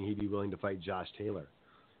Garcia saying he'd be willing to fight Josh Taylor.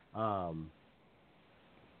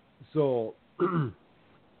 So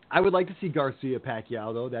I would like to see Garcia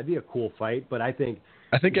Pacquiao, though. That'd be a cool fight. But I think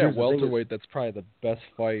at welterweight that's probably the best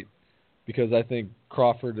fight, because I think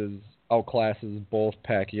Crawford outclasses both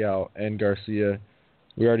Pacquiao and Garcia.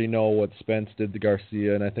 We already know what Spence did to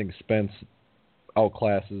Garcia, and I think Spence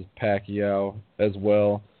outclasses Pacquiao as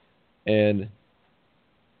well. And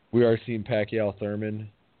we are seeing Pacquiao Thurman,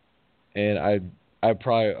 and I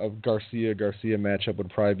probably a Garcia matchup would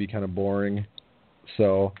probably be kind of boring.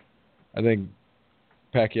 So I think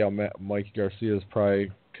Pacquiao Mike Garcia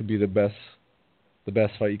could be the best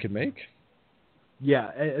fight you could make.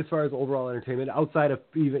 Yeah, as far as overall entertainment, outside of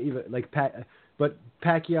even like but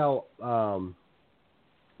Pacquiao.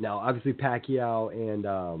 Now, obviously, Pacquiao and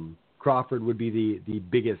Crawford would be the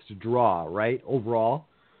biggest draw, right? Overall.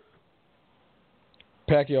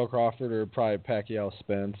 Pacquiao Crawford, or probably Pacquiao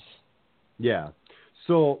Spence. Yeah.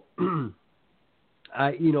 So,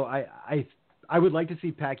 I would like to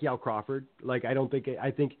see Pacquiao Crawford. Like, I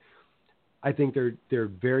think they're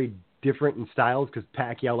very different in styles, because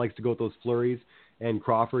Pacquiao likes to go with those flurries, and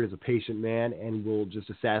Crawford is a patient man and will just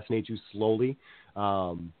assassinate you slowly.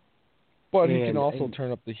 But he can also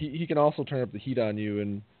turn up the heat. He can also turn up the heat on you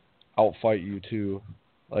and outfight you too.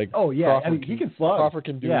 Like, oh yeah, he can slug. Crawford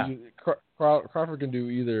can do. Yeah. Crawford can do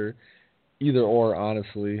either or.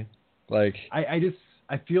 Honestly, like I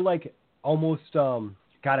feel like almost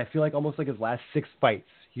I feel like almost like his last 6 fights,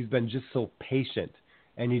 he's been just so patient,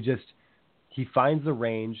 and he finds the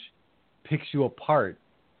range, picks you apart,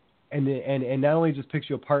 and not only just picks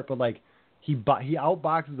you apart, but like he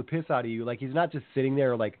outboxes the piss out of you. Like, he's not just sitting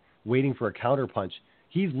there like waiting for a counter punch.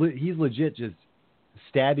 He's legit just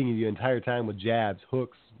stabbing you the entire time with jabs,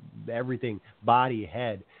 hooks, everything, body,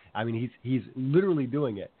 head. I mean, he's literally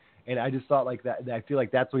doing it. And I just thought like that. I feel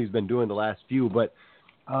like that's what he's been doing the last few. But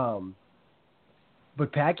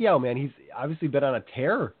Pacquiao, man, he's obviously been on a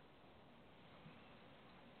tear.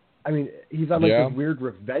 I mean, he's on like this weird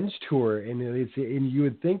revenge tour, and you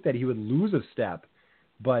would think that he would lose a step,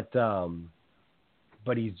 but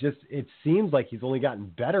he's just. It seems like he's only gotten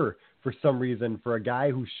better for some reason for a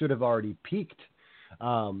guy who should have already peaked.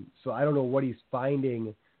 So I don't know what he's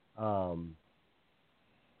finding. As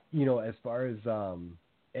far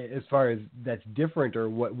as that's different, or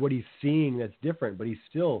what he's seeing that's different, but he's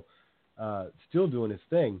still doing his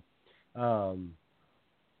thing.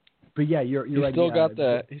 But yeah, you're right.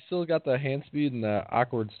 He's still got the hand speed and the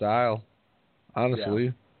awkward style.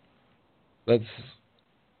 Honestly,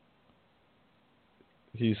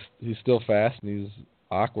 he's still fast and he's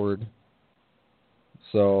awkward.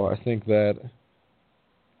 So I think that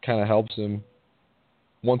kind of helps him.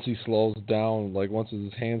 Once he slows down, like once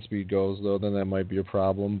his hand speed goes, though, then that might be a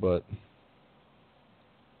problem. But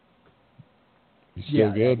he's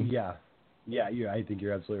still good. I think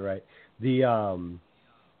you're absolutely right. The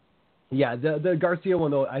Garcia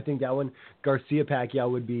one, though, I think that one, Garcia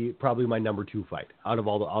Pacquiao, would be probably my number 2 fight out of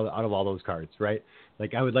all those cards, right?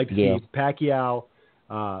 Like, I would like to see Pacquiao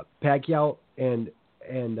and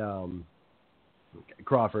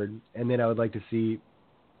Crawford, and then I would like to see.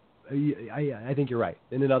 I think you're right.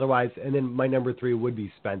 And then my number 3 would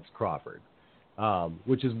be Spence Crawford,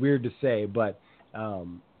 which is weird to say, but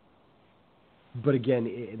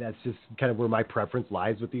again, that's just kind of where my preference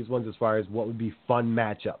lies with these ones as far as what would be fun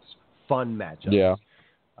matchups. Yeah.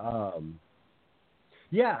 I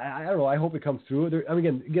don't know. I hope it comes through.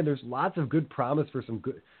 Again, there's lots of good promise for some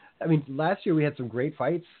good. I mean, last year we had some great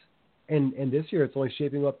fights, and this year it's only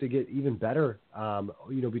shaping up to get even better.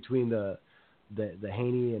 Between the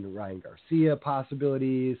Haney and Ryan Garcia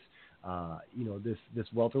possibilities, this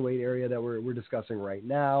welterweight area that we're discussing right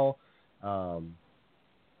now.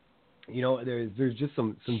 There's just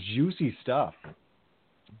some juicy stuff.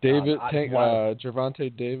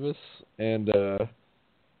 Gervonta Davis and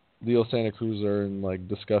Leo Santa Cruz are in like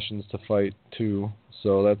discussions to fight too,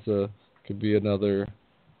 so could be another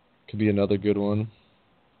good one.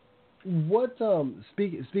 What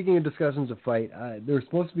speaking of discussions to fight, there was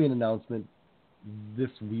supposed to be an announcement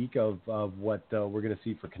this week of what we're going to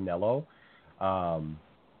see for Canelo.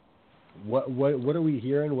 What are we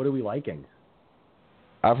hearing? What are we liking?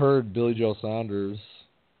 I've heard Billy Joe Saunders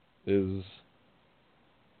is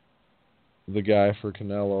the guy for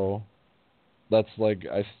Canelo. That's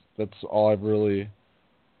all I've really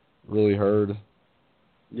heard.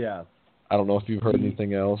 Yeah. I don't know if you've heard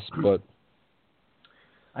anything else, but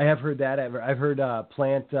I have heard that. I've heard Caleb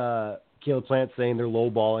Plant saying they're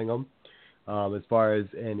lowballing him as far as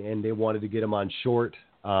and they wanted to get him on short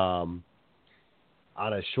on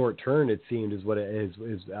a short turn. It seemed is what it is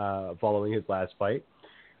following his last fight.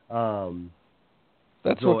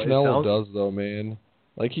 That's what Canelo does, though, man.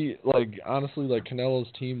 Honestly, Canelo's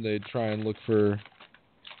team, they try and look for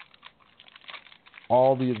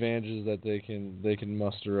all the advantages that they can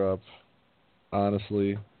muster up.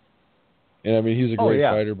 Honestly, and I mean he's a great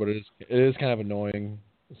fighter, but it is kind of annoying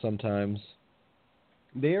sometimes.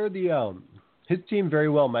 They are his team very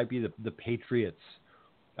well might be the Patriots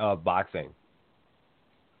of boxing.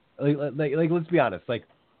 Like let's be honest, you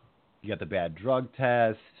got the bad drug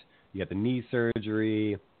test, you got the knee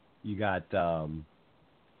surgery, you got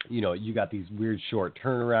you got these weird short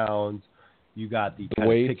turnarounds, you got the kind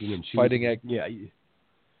weights, of picking and choosing.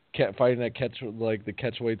 Fighting at the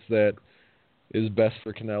catch weights that is best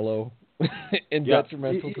for Canelo and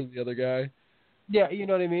detrimental to the other guy. Yeah, you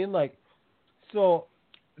know what I mean? So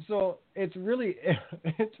it's really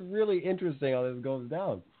interesting how this goes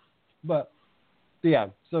down. But yeah,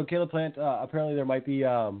 so Caleb Plant apparently there might be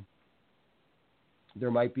a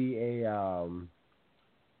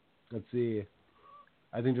let's see,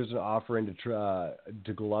 I think there's an offer into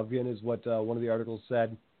Golovkin is what one of the articles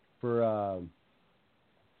said for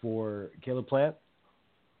Caleb Plant.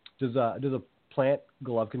 Does a Plant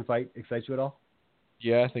Golovkin fight excite you at all?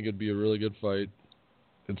 Yeah, I think it'd be a really good fight.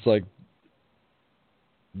 It's like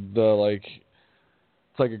a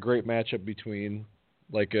great matchup between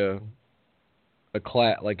an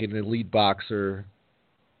elite boxer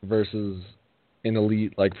versus an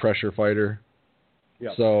elite pressure fighter.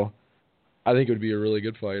 Yeah. So I think it would be a really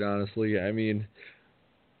good fight, honestly. I mean,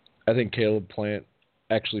 I think Caleb Plant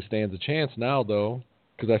actually stands a chance now, though,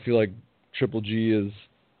 because I feel like Triple G is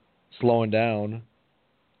slowing down,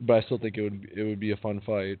 but I still think it would be a fun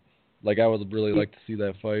fight. I would really like to see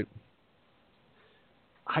that fight.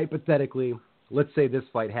 Hypothetically, let's say this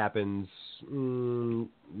fight happens.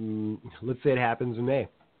 Let's say it happens in May.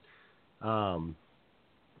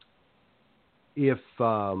 If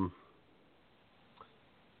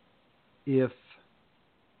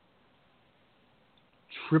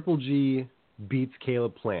Triple G beats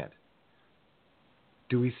Caleb Plant,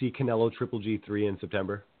 do we see Canelo Triple G 3 in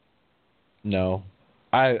September? No.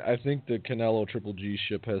 I think the Canelo Triple G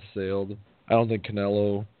ship has sailed. I don't think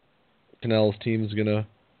Canelo's team is going to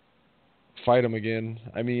fight him again.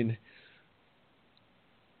 I mean,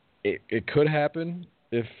 it could happen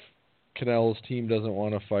if Canelo's team doesn't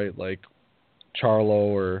want to fight Charlo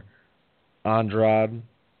or Andrade,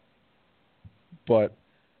 but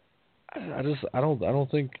I don't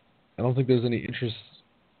think there's any interest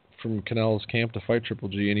from Canelo's camp to fight Triple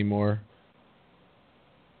G anymore.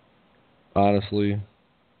 Honestly.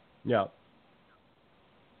 Yeah.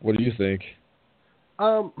 What do you think?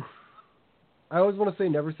 I always want to say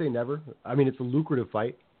never. I mean, it's a lucrative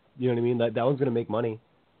fight. You know what I mean? That one's going to make money.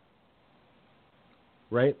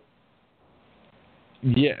 Right?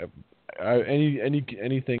 Yeah.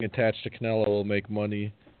 Anything attached to Canelo will make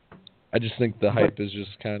money. I just think the hype is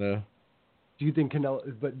just kind of... Do you think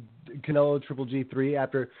Canelo Triple G 3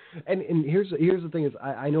 after... And here's the thing is,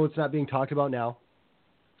 I know it's not being talked about now,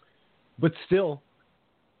 but still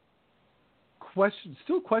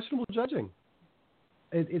questionable judging.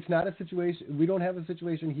 It's not a situation... We don't have a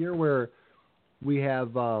situation here where we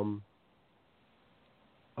have... there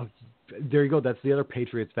you go. That's the other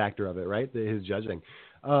Patriots factor of it, right? His judging.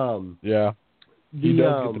 Yeah. He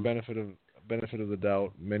does get the benefit of the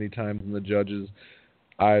doubt many times in the judges'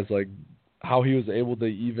 eyes, how he was able to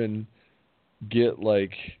even get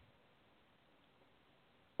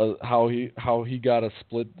how he got a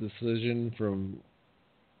split decision from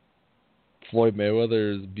Floyd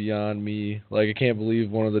Mayweather is beyond me. I can't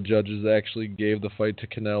believe one of the judges actually gave the fight to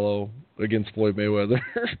Canelo against Floyd Mayweather.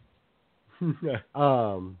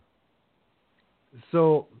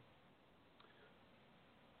 So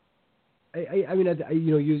I mean,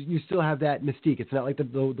 you still have that mystique. It's not like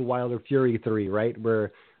the Wilder Fury 3, right?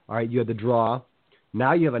 Where, all right, you had the draw,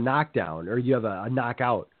 now you have a knockdown or you have a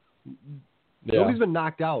knockout. Yeah. Nobody's been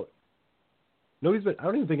knocked out. I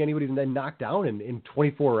don't even think anybody's been knocked down in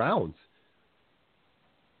 24 rounds.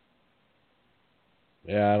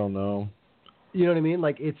 Yeah, I don't know. You know what I mean?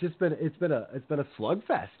 Like it's been a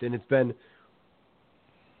slugfest, and it's been.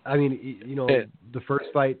 I mean, the first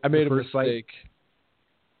fight. I made a mistake. Fight,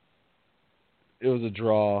 it was a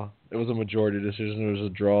draw. It was a majority decision. It was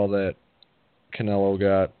a draw that Canelo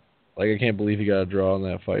got. Like, I can't believe he got a draw in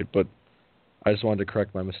that fight, but I just wanted to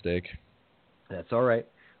correct my mistake. That's all right.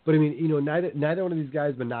 But I mean, neither one of these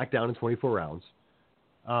guys has been knocked down in 24 rounds.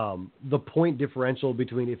 The point differential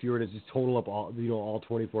between, if you were to just total up all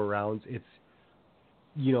 24 rounds, it's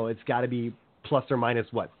got to be plus or minus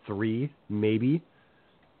 3 maybe.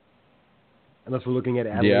 Unless we're looking at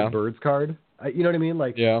Adelaide Bird's card. You know what I mean?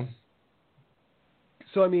 Like, yeah.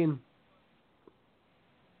 So, I mean,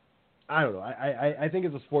 I don't know. I think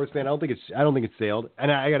as a sports fan, I don't think it's sailed.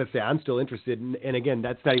 And I got to say, I'm still interested. And again,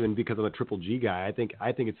 that's not even because I'm a Triple G guy. I think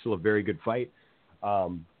it's still a very good fight.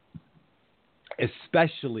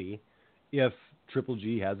 Especially if Triple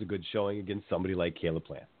G has a good showing against somebody like Caleb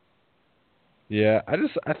Plant. Yeah, I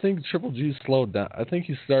think Triple G's slowed down. I think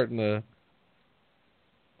he's starting to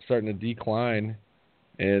decline,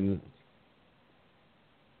 and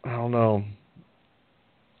I don't know.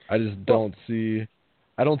 I just don't see.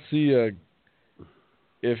 I don't see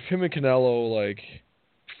if him and Canelo like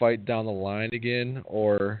fight down the line again,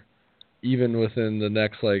 or even within the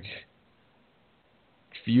next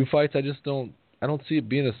few fights. I don't see it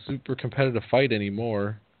being a super competitive fight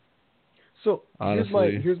anymore. So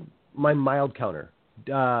honestly, here's my mild counter.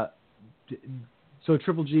 So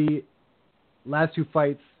Triple G, last 2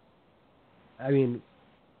 fights. I mean,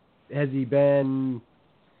 has he been?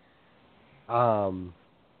 I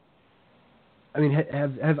mean,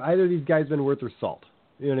 have either of these guys been worth their salt?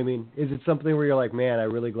 You know what I mean? Is it something where you're like, man,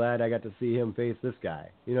 I'm really glad I got to see him face this guy?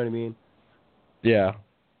 You know what I mean? Yeah.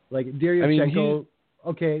 Like Derevyachenko,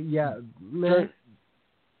 okay, yeah.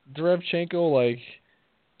 Derevchenko,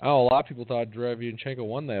 a lot of people thought Derevyachenko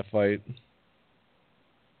won that fight.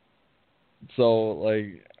 So,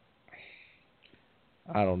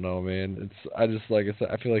 I don't know, man. I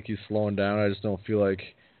feel like he's slowing down. I just don't feel like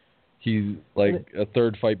he a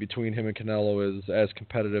third fight between him and Canelo is as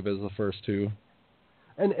competitive as the first 2.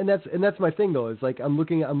 And that's my thing though. Is I'm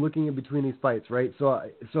looking in between these fights, right? So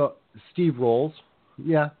Steve Rolls,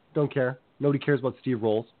 yeah, don't care. Nobody cares about Steve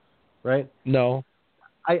Rolls, right? No.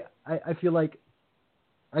 I feel like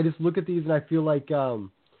I just look at these and I feel like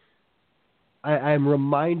I'm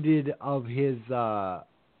reminded of his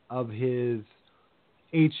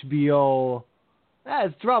HBO.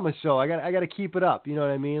 It's a drama show. I got to keep it up. You know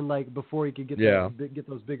what I mean? Like before he could get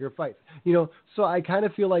those bigger fights. So I kind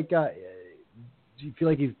of feel like. Do you feel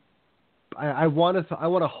like he's? I want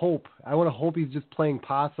to hope. I want to hope he's just playing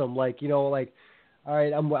possum. All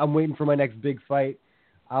right, I'm waiting for my next big fight.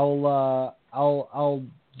 I'll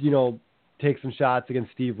take some shots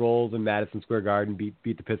against Steve Rolls in Madison Square Garden,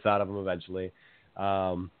 beat the piss out of him eventually,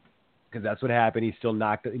 because that's what happened. He still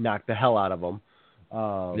knocked the hell out of him.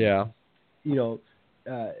 Yeah.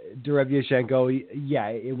 Derevyachenko,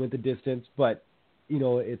 it went the distance, but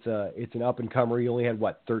it's an up and comer. He only had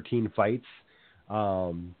 13 fights.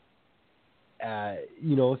 So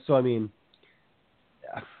I mean,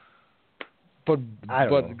 but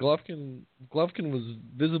Golovkin was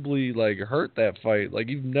visibly hurt that fight.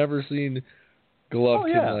 You've never seen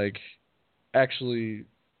Golovkin actually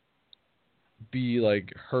be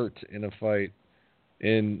hurt in a fight,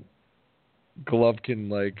 and Golovkin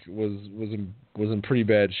was in pretty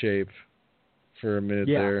bad shape for a minute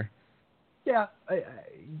there. Yeah,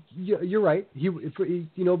 you're right. He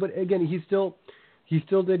but again, he still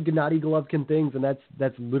did Gennady Golovkin things, and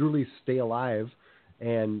that's literally stay alive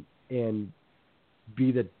and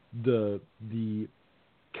be the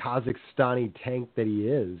Kazakhstani tank that he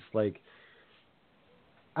is.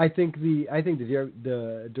 I think the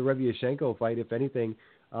Derevyachenko fight, if anything,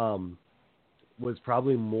 was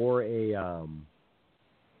probably more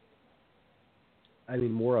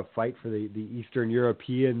more a fight for the Eastern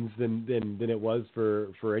Europeans than it was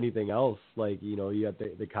for anything else. You have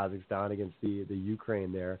the Kazakhstan against the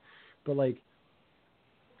Ukraine there, but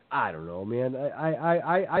I don't know, man.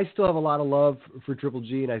 I still have a lot of love for Triple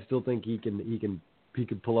G, and I still think he can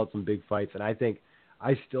pull out some big fights, and I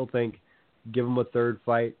still think give him a third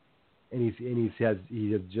fight, and he has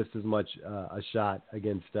just as much a shot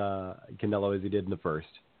against Canelo as he did in the first.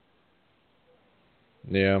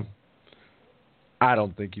 Yeah, I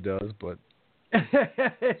don't think he does, but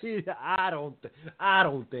I don't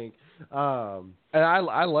think. And I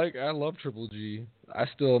love Triple G. I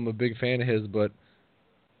still am a big fan of his, but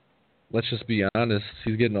let's just be honest,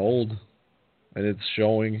 he's getting old, and it's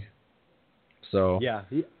showing. So yeah,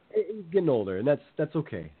 he's getting older, and that's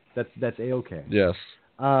okay. That's a-okay. Yes.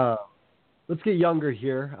 But let's get younger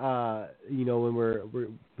here. When we're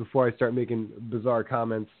before I start making bizarre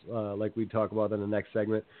comments like we talk about in the next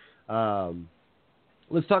segment.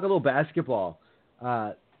 Let's talk a little basketball.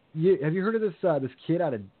 Have you heard of this kid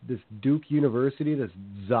out of this Duke University, this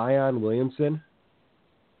Zion Williamson?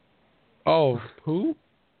 Oh, who?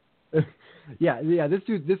 yeah. This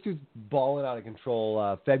dude's balling out of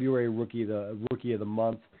control. February rookie of the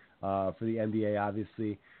month for the NBA,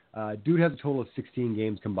 obviously. Dude has a total of 16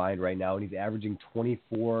 games combined right now, and he's averaging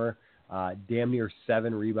 24, damn near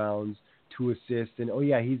 7 rebounds, 2 assists, and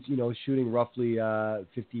he's shooting roughly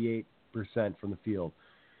 58% from the field.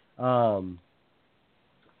 What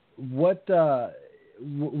are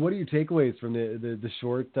your takeaways from the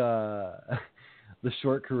short the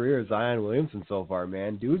short career of Zion Williamson so far,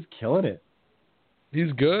 man? Dude's killing it.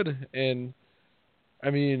 He's good, and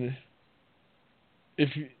I mean,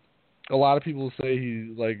 a lot of people say he's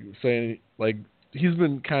he's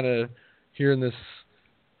been kind of hearing this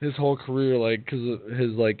his whole career, like, because of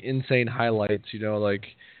his insane highlights,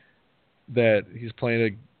 that he's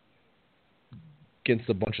playing against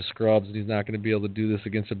a bunch of scrubs, and he's not going to be able to do this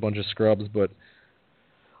against a bunch of scrubs. But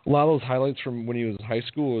a lot of those highlights from when he was in high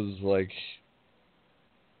school was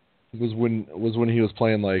when he was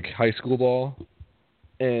playing high school ball,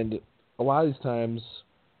 and a lot of these times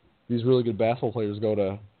these really good basketball players go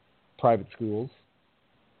to private schools.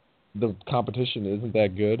 The competition isn't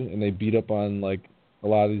that good, and they beat up on a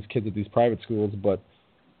lot of these kids at these private schools. But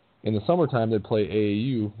in the summertime, they play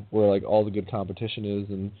AAU, where all the good competition is,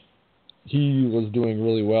 and he was doing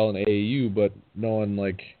really well in AAU, but no one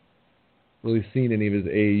really seen any of his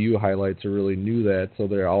AAU highlights or really knew that. So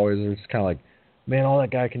they're just kind of man, all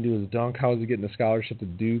that guy can do is dunk. How is he getting a scholarship to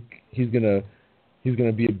Duke? He's gonna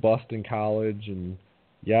be a bust in college, and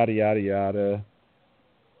yada yada yada.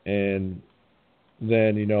 And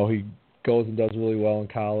then he goes and does really well in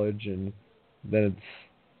college, and then it's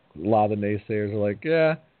a lot of the naysayers are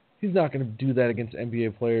yeah, he's not going to do that against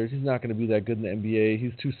NBA players. He's not going to be that good in the NBA.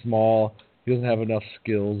 He's too small. He doesn't have enough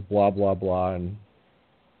skills, blah, blah, blah. And,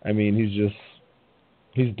 I mean,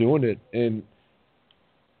 he's doing it. And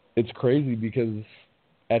it's crazy because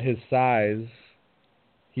at his size,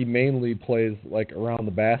 he mainly plays, around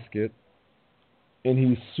the basket. And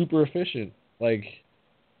he's super efficient.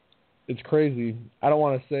 It's crazy. I don't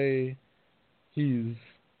want to say he's,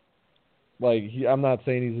 I'm not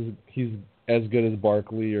saying he's as good as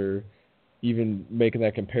Barkley or even making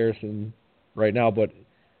that comparison right now, but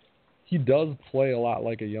he does play a lot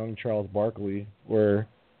like a young Charles Barkley, where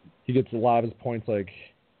he gets a lot of his points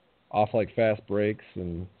off fast breaks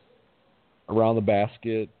and around the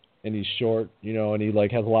basket, and he's short, and he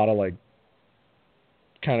has a lot of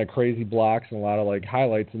kind of crazy blocks and a lot of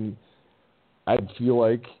highlights, and I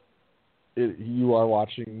feel you are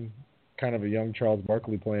watching kind of a young Charles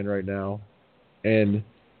Barkley playing right now, and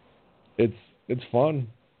it's fun,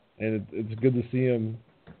 and it's good to see him.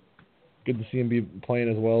 Good to see him be playing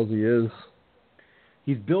as well as he is.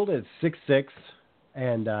 He's billed at 6'6",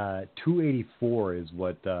 and 284 is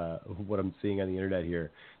what I'm seeing on the internet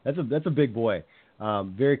here. That's a big boy.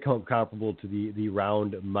 Very comparable to the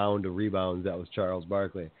round mound of rebounds that was Charles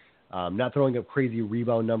Barkley. Not throwing up crazy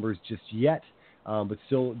rebound numbers just yet, but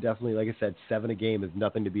still definitely, like I said, 7 a game is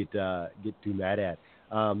nothing to get too mad at.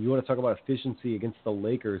 You want to talk about efficiency against the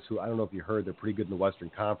Lakers, who I don't know if you heard, they're pretty good in the Western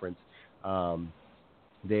Conference. He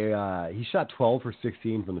shot 12 for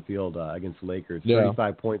 16 from the field against the Lakers,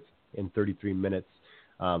 35 points in 33 minutes.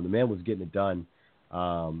 The man was getting it done.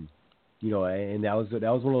 And that was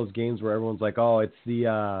one of those games where everyone's like, oh, it's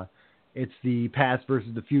the past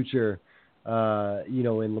versus the future. And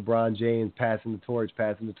LeBron James passing the torch,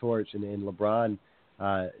 and LeBron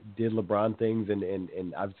did LeBron things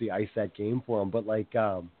and obviously iced that game for him. But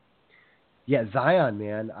Zion,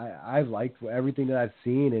 man, I liked everything that I've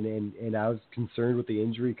seen, and I was concerned with the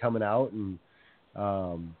injury coming out and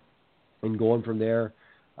going from there.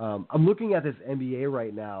 I'm looking at this NBA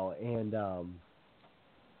right now,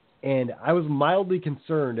 and I was mildly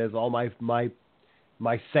concerned as all my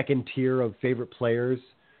second tier of favorite players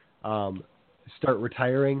start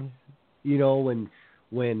retiring. When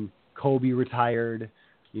Kobe retired,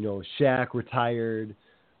 Shaq retired.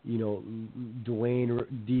 Dwayne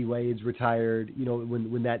D. Wade's retired.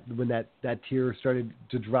 When that tier started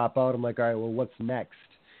to drop out, I'm like, all right, well, what's next?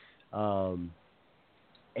 And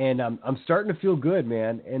I'm starting to feel good,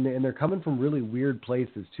 man. And they're coming from really weird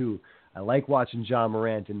places too. I like watching John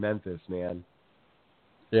Morant in Memphis, man.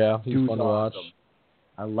 Yeah, he's fun to watch.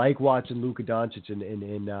 I like watching Luka Doncic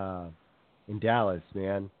in Dallas,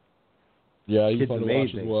 man. Yeah, he's fun to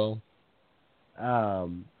watch as well.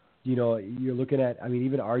 You're looking at,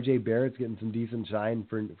 even R.J. Barrett's getting some decent shine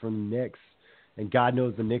from the Knicks. And God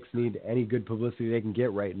knows the Knicks need any good publicity they can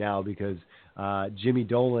get right now because Jimmy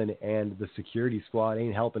Dolan and the security squad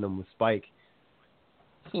ain't helping them with Spike.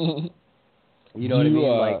 You know what I mean?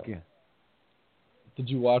 Like, did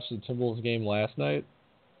you watch the Timberwolves game last night?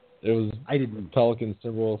 It was I didn't. Pelicans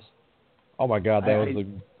Timberwolves. Oh my God, that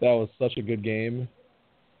was such a good game.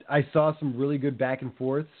 I saw some really good back and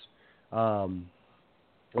forths.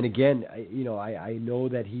 And again, I know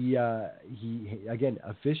that he again,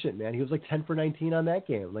 efficient, man. He was like 10 for 19 on that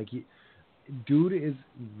game. Like, dude is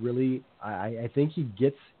really, I think he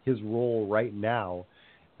gets his role right now.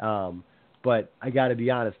 But I got to be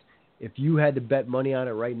honest, if you had to bet money on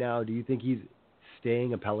it right now, do you think he's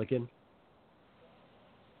staying a Pelican?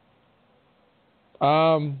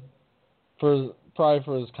 Probably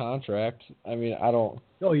for his contract. I mean, I don't.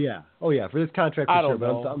 Oh yeah, for this contract. For I don't sure,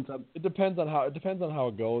 know. But it depends on how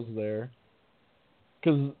it goes there,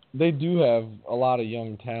 because they do have a lot of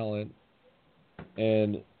young talent,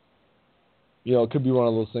 and it could be one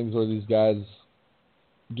of those things where these guys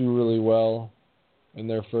do really well in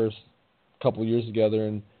their first couple years together,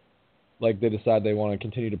 and like they decide they want to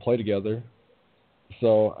continue to play together.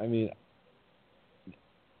 So I mean,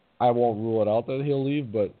 I won't rule it out that he'll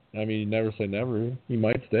leave, but I mean, never say never. He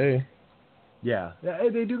might stay. Yeah,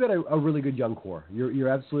 they do got a really good young core. You're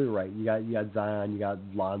absolutely right. You got Zion, you got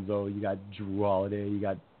Lonzo, you got Drew Holiday, you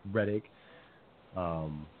got Redick.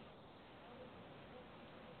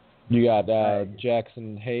 You got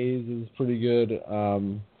Jackson Hayes is pretty good.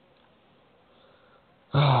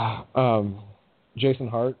 Jason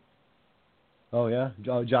Hart. Oh yeah,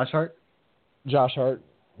 Josh Hart. Josh Hart.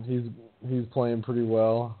 He's playing pretty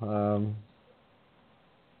well.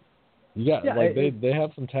 They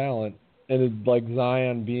have some talent. And it's like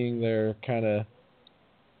Zion being there kind of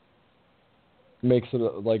makes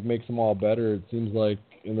them all better. It seems like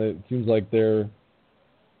they're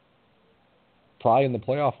probably in the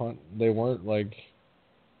playoff hunt. They weren't like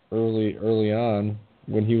early on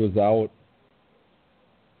when he was out.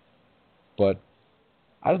 But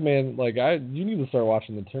you need to start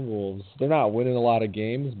watching the Timberwolves. They're not winning a lot of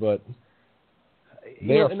games, but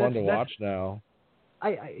they are fun to watch now.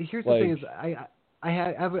 Here's the thing is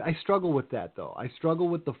I struggle with that though. I struggle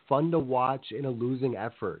with the fun to watch in a losing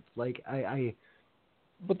effort. But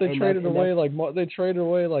they traded away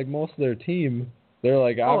most of their team. They're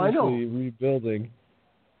like obviously rebuilding.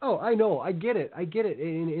 Oh, I know. I get it.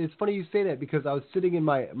 And it's funny you say that because I was sitting in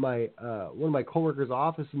my one of my coworkers'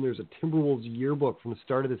 office and there's a Timberwolves yearbook from the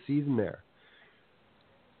start of the season there.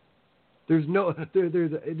 There's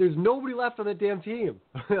nobody left on that damn team.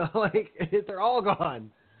 They're all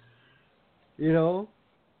gone. I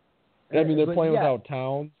mean, they're playing without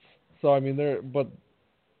Towns, so I mean they're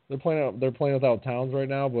playing without Towns right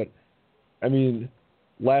now. But I mean,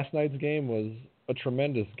 last night's game was a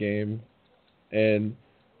tremendous game, and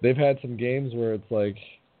they've had some games where it's like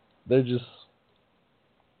they're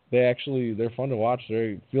fun to watch.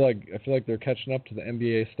 I feel like they're catching up to the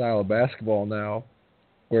NBA style of basketball now,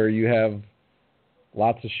 where you have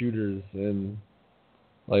lots of shooters and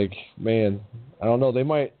man, I don't know. They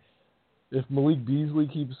might. If Malik Beasley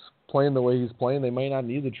keeps playing the way he's playing, they might not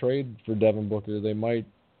need the trade for Devin Booker. Beasley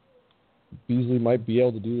might be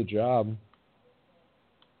able to do the job.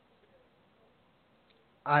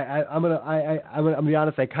 I'm gonna be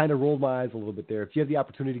honest. I kind of rolled my eyes a little bit there. If you have the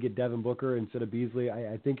opportunity to get Devin Booker instead of Beasley,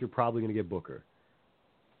 I think you're probably gonna get Booker.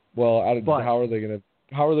 Well, how are they gonna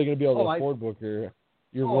be able to afford Booker?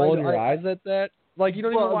 You're rolling your eyes at that. Like, you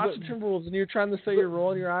don't even watch the Timberwolves, and you're trying to say you're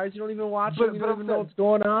rolling your eyes. You don't even watch them. You don't even know what's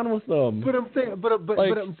going on with them. But I'm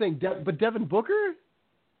saying, but Devin Booker?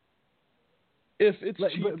 If it's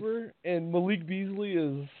cheaper and Malik Beasley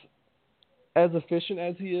is as efficient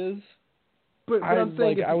as he is, I'm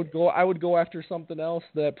saying I would go after something else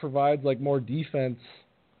that provides more defense,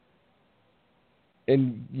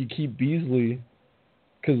 and you keep Beasley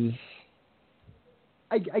because.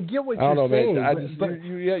 I get what you're saying, man. I'm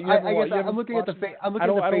looking at the face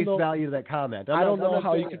value of that comment. I don't know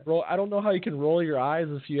how you can roll your eyes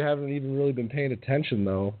if you haven't even really been paying attention,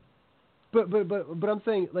 though. But I'm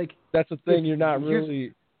saying that's the thing. You're not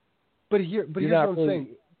really. Here's what I'm saying.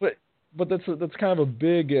 But that's kind of a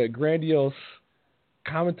big grandiose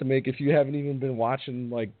comment to make if you haven't even been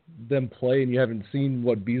watching them play and you haven't seen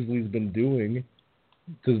what Beasley's been doing.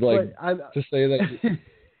 To say that.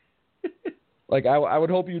 I would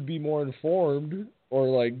hope you'd be more informed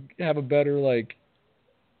or have a better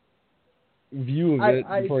view of it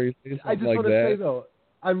before you say something like that. I just want to say though,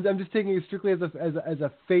 I'm just taking it strictly as a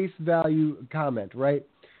face value comment, right?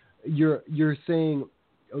 You're saying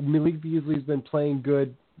Malik Beasley's been playing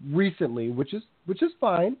good recently, which is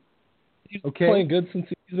fine. He's playing good since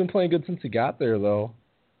He's been playing good since he got there, though.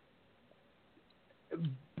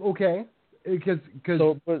 Okay, because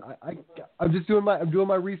I'm just doing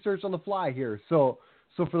my research on the fly here. So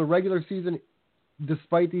for the regular season,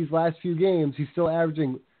 despite these last few games, he's still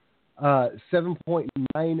averaging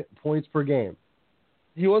 7.9 points per game.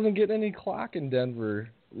 He wasn't getting any clock in Denver.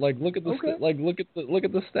 Like look at the look at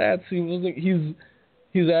the stats.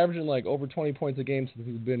 He's averaging like over 20 points a game since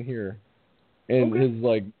he's been here, and his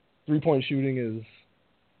like 3-point shooting has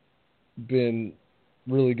been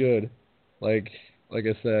really good. Like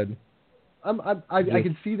I said, I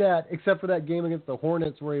can see that, except for that game against the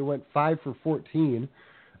Hornets where he went 5 for 14.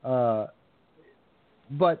 But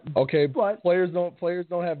players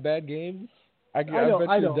don't have bad games. I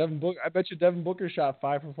bet you Devin Booker shot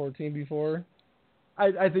 5 for 14 before.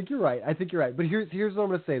 I think you're right. But here's what I'm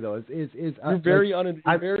gonna say though you're very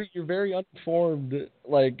uninformed.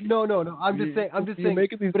 Like no. I'm just saying. You're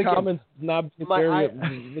making these comments not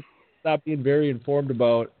being very informed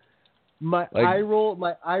about. My eye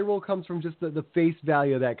roll comes from just the face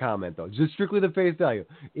value of that comment though. Just strictly the face value.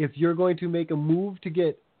 If you're going to make a move to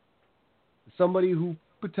get somebody who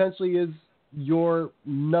potentially is your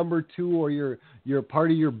number 2 or your part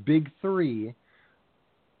of your big 3,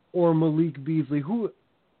 or Malik Beasley, who,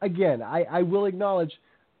 again, I will acknowledge,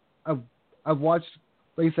 I've watched,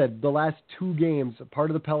 like I said, the last 2 games, part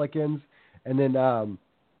of the Pelicans, and then I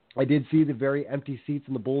did see the very empty seats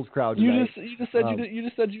in the Bulls crowd tonight. You just said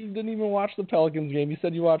you didn't even watch the Pelicans game. You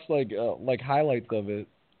said you watched like highlights of it.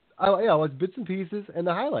 I watched bits and pieces and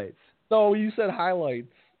the highlights. No, you said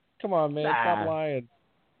highlights. Come on, man, stop lying.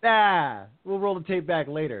 We'll roll the tape back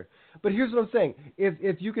later. But here's what I'm saying: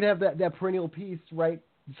 if you could have that perennial piece, right?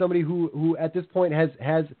 Somebody who at this point has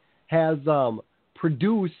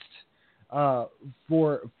produced for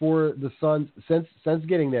the Suns since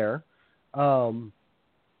getting there,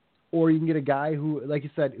 or you can get a guy who, like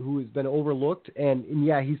you said, who has been overlooked, and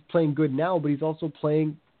yeah, he's playing good now, but he's also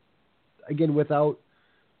playing again without.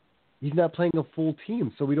 He's not playing a full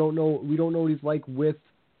team, so we don't know what he's like with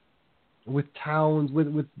Towns,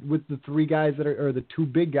 with the 3 guys that are, or the 2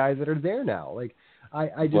 big guys that are there now. Like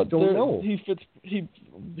I just don't know. He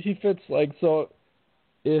fits like, so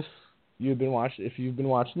if you've been watching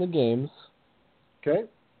the games, okay,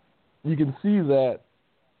 you can see that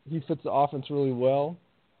he fits the offense really well,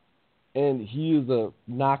 and he is a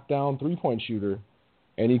knockdown 3-point shooter,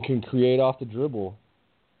 and he can create off the dribble,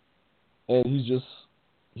 and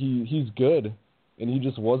he's good, and he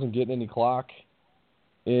just wasn't getting any clock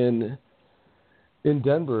in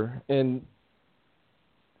Denver, and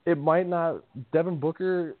it might not. Devin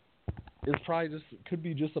Booker is probably could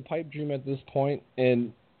be just a pipe dream at this point,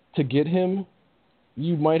 and to get him,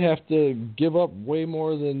 you might have to give up way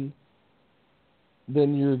more than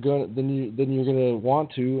you're gonna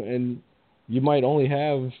want to, and you might only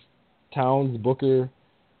have Towns, Booker,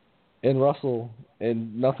 and Russell,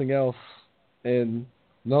 and nothing else, and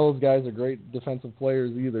none of those guys are great defensive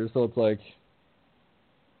players either. So it's like,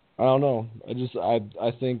 I don't know.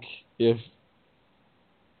 I think if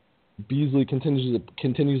Beasley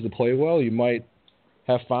continues to play well, you might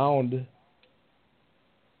have found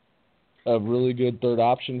a really good third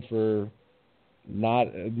option for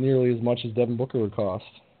not nearly as much as Devin Booker would cost.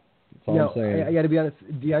 That's all I'm saying. I got to be honest.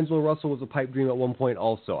 D'Angelo Russell was a pipe dream at one point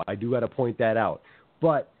also. I do got to point that out.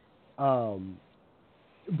 But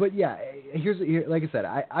yeah, here's like I said,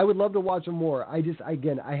 I would love to watch him more. I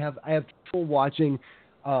have trouble watching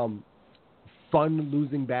fun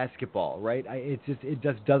losing basketball, right? It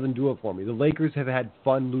just doesn't do it for me. The Lakers have had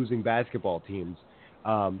fun losing basketball teams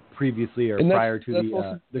previously or prior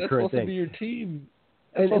to the current thing. That's supposed to be your team.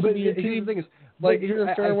 The thing is, like, you're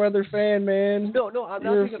a fair weather fan, man. No, I'm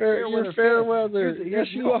not. You're fair weather. Yes,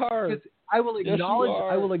 you are. I will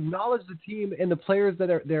acknowledge the team and the players that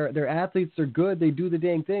are they're athletes. They're good. They do the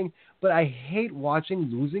dang thing. But I hate watching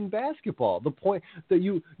losing basketball. The point that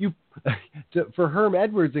you for Herm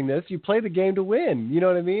Edwardsing this, you play the game to win. You know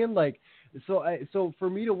what I mean? Like, so for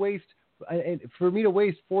me to waste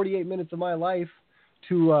 48 minutes of my life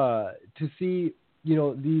to see, you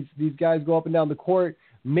know, these guys go up and down the court,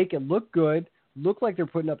 make it look good, look like they're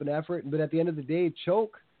putting up an effort, but at the end of the day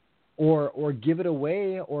choke or give it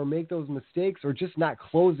away or make those mistakes or just not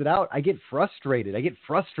close it out. I get frustrated.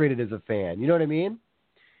 As a fan. You know what I mean?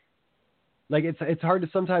 Like, it's hard to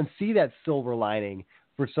sometimes see that silver lining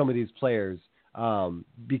for some of these players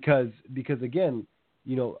because again,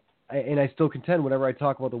 you know, and I still contend whenever I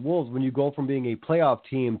talk about the Wolves, when you go from being a playoff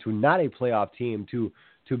team to not a playoff team to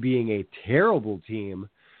being a terrible team,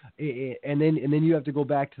 and then you have to go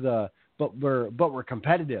back to but we're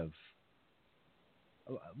competitive.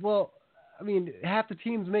 Well, I mean, half the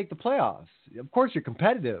teams make the playoffs. Of course, you're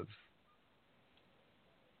competitive.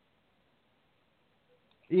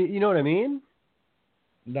 You know what I mean?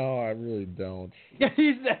 No, I really don't.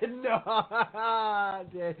 He said no.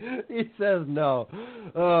 He says no.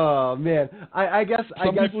 Oh man, I guess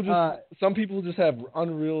some people just have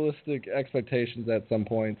unrealistic expectations at some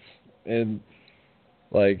points, and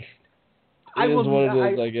like it is what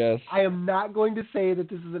it is, I guess. I am not going to say that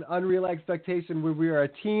this is an unreal expectation where we are a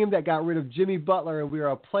team that got rid of Jimmy Butler and we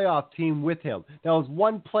are a playoff team with him. That was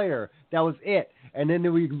one player. That was it, and then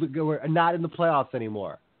we're not in the playoffs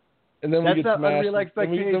anymore. And then that's we get not unreal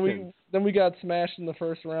expectations. Then we got smashed in the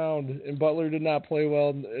first round, and Butler did not play well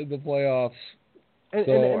in the playoffs. And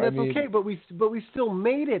that's okay, but we still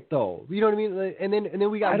made it though. You know what I mean? And then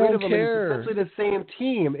we got rid of them. Care. And it's essentially the same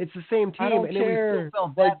team. It's the same team, I don't and care. then we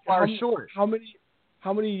still fell that far short.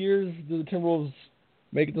 How many years did the Timberwolves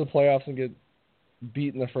make it to the playoffs and get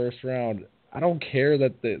beat in the first round? I don't care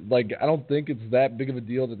that I don't think it's that big of a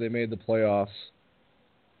deal that they made the playoffs.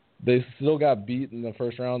 They still got beat in the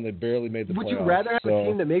first round. They barely made the playoffs. Would you rather have a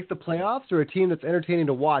team that makes the playoffs or a team that's entertaining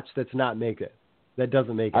to watch that's not make it? That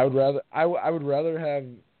doesn't make it. I would rather have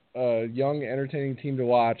a young, entertaining team to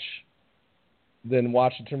watch than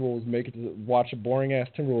watch the Timberwolves watch a boring ass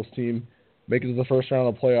Timberwolves team make it to the first round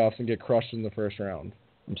of the playoffs and get crushed in the first round.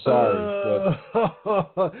 I'm sorry,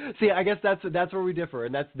 but see, I guess that's where we differ,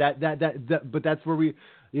 and but that's where we,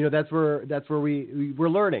 that's where we're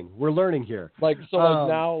learning. We're learning here.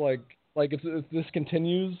 Now, if this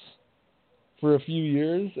continues for a few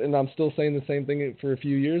years, and I'm still saying the same thing for a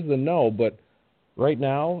few years, then no. But right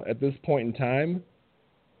now, at this point in time,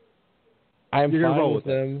 I'm fine with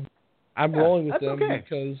them. I'm rolling with them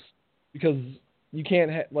because you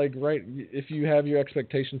can't if you have your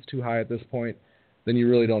expectations too high at this point, then you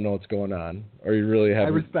really don't know what's going on, or you really have. I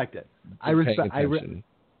respect it. I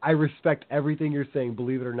respect everything you're saying.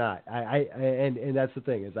 Believe it or not, and that's the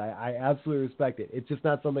thing is I absolutely respect it. It's just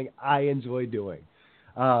not something I enjoy doing.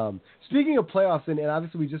 Speaking of playoffs, and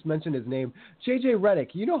obviously we just mentioned his name, JJ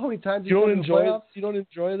Redick. You know how many times you don't enjoy playoffs? You don't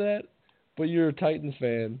enjoy that, but you're a Titans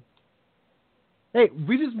fan. Hey,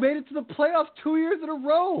 we just made it to the playoffs 2 years in a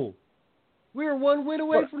row. We were one win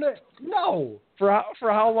away from it. No. For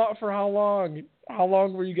how long? For how long? How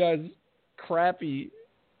long were you guys crappy?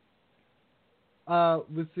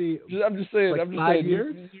 Let's see. I'm just saying. Like 5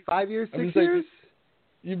 years. 5 years. 6 years.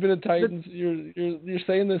 You've been a Titans. You're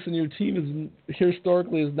saying this, and your team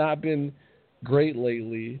historically has not been great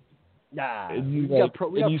lately. Nah. And you still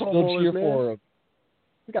cheer for them.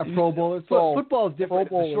 We got Pro Bowlers. Football is different.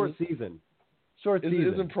 It's a short season.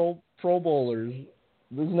 Isn't Pro Bowlers?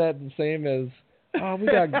 Isn't that the same as? We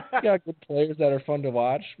got good players that are fun to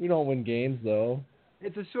watch. We don't win games though.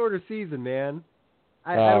 It's a shorter season, man.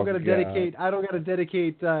 I don't got to dedicate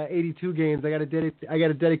 82 games. I got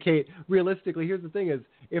to dedicate realistically. Here's the thing: is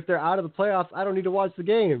if they're out of the playoffs, I don't need to watch the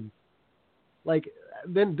game. Like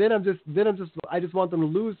then I just want them to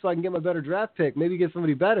lose so I can get my better draft pick. Maybe get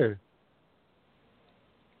somebody better.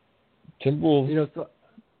 Timberwolves.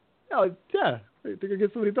 They're gonna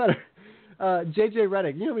get somebody better. JJ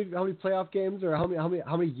Redick, you know how many playoff games or how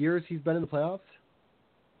many years he's been in the playoffs?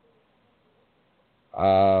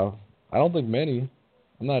 I don't think many.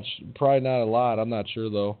 I'm not probably not a lot. I'm not sure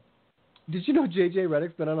though. Did you know JJ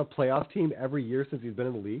Redick's been on a playoff team every year since he's been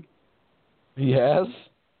in the league? He has?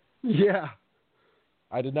 Yeah.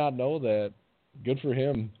 I did not know that. Good for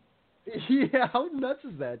him. Yeah, how nuts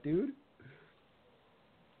is that, dude?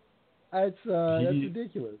 That's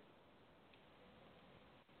ridiculous.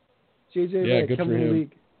 JJ Redick coming to the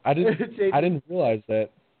league. I didn't realize that.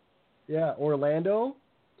 Yeah, Orlando.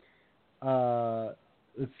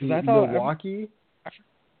 Let's see, Milwaukee.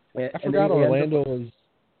 I forgot Orlando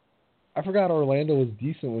was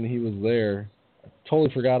decent when he was there. I totally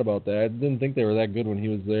forgot about that. I didn't think they were that good when he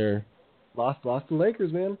was there. Lost to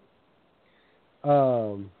Lakers, man.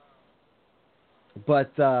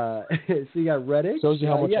 But so you got Redick. Shows you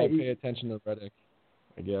how much I pay attention to Redick,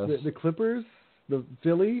 I guess. The Clippers, the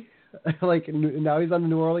Philly, now he's on the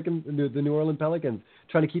New Orleans Pelicans,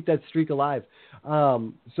 trying to keep that streak alive.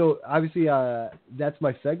 So obviously that's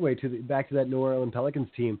my segue back to that New Orleans Pelicans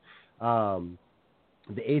team.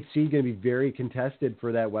 The 8th seed going to be very contested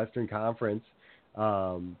for that Western Conference.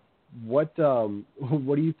 What do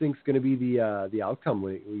you think is going to be the outcome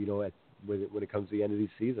when it comes to the end of the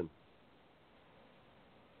season?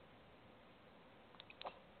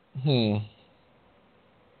 I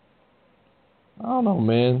don't know,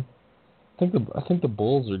 man. I think the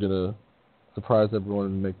Bulls are gonna surprise everyone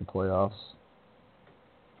and make the playoffs.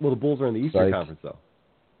 Well, the Bulls are in the Eastern Conference, though.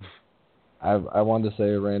 I wanted to say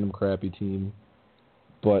a random crappy team,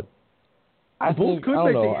 but Both could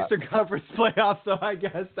make the Eastern Conference playoffs, so I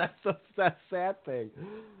guess that's a sad thing.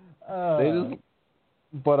 I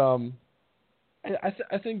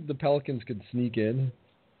think the Pelicans could sneak in.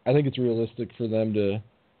 I think it's realistic for them to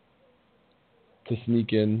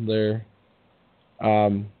sneak in there.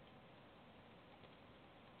 I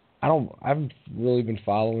haven't really been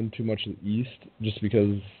following too much of the East just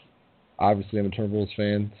because obviously I'm a Timberwolves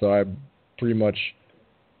fan, so I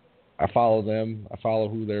follow them. I follow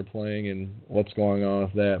who they're playing and what's going on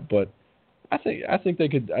with that. But I think they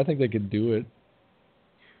could do it,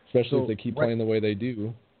 especially if they keep playing the way they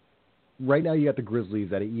do. Right now, you got the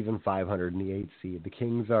Grizzlies at an even 500 in the 8th seed. The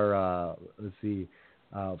Kings are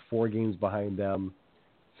 4 games behind them.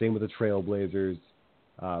 Same with the Trailblazers.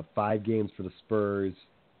 5 games for the Spurs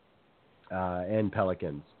and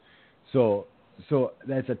Pelicans. So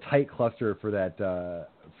that's a tight cluster for that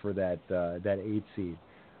 8th seed.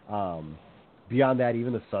 Beyond that,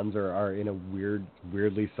 even the Suns are in a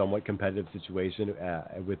weirdly somewhat competitive situation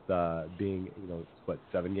with being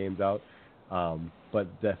 7 games out. But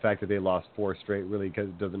the fact that they lost 4 straight really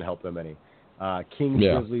doesn't help them any. Kings,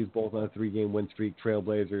 Grizzlies both on a 3-game win streak.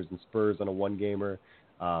 Trailblazers and Spurs on a 1-gamer.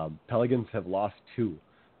 Pelicans have lost 2.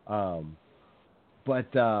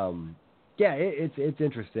 It's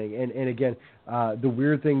interesting. And again, the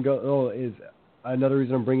weird thing is another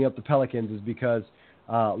reason I'm bringing up the Pelicans is because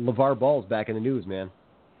Lavar Ball's back in the news, man.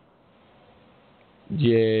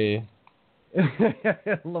 Yay.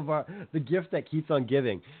 Lavar, the gift that keeps on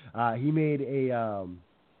giving. He made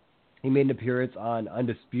an appearance on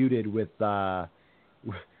Undisputed with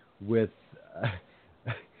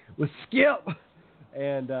Skip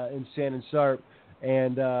and Shannon Sharp,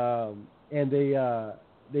 and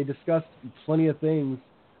they discussed plenty of things.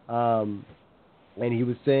 And he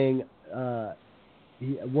was saying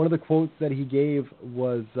one of the quotes that he gave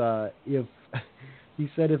was if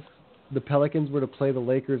the Pelicans were to play the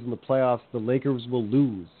Lakers in the playoffs, the Lakers will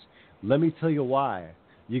lose. Let me tell you why.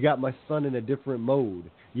 You got my son in a different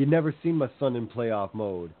mode. You never seen my son in playoff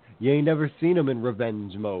mode. You ain't never seen him in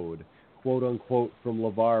revenge mode, quote unquote, from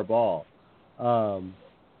LeVar Ball.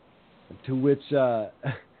 To which I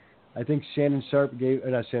think Shannon Sharp gave, or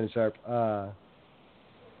not Shannon Sharp. I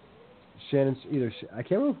can't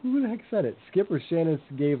remember who the heck said it. Skip or Shannon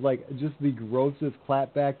gave like just the grossest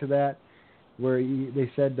clap back to that. Where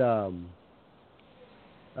they said,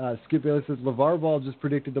 Skip Bayless says, LeVar Ball just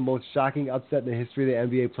predicted the most shocking upset in the history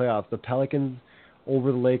of the NBA playoffs. The Pelicans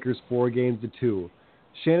over the Lakers 4-2.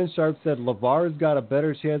 Shannon Sharp said, LeVar's got a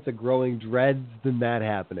better chance of growing dreads than that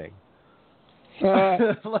happening.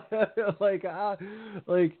 And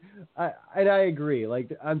I agree.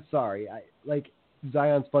 Like, I'm sorry.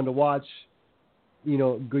 Zion's fun to watch.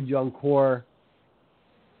 Good young core.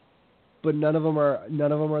 But none of them are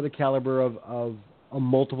the caliber of a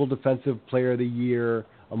multiple defensive player of the year,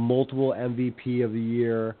 a multiple MVP of the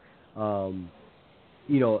year.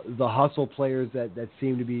 The hustle players that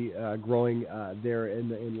seem to be growing there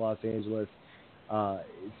in Los Angeles.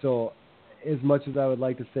 So as much as I would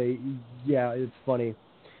like to say, yeah, it's funny.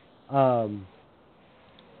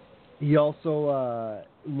 He also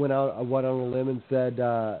went on a lim and said,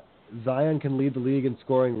 Zion can lead the league in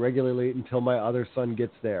scoring regularly until my other son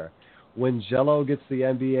gets there. When Jello gets the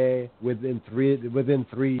NBA within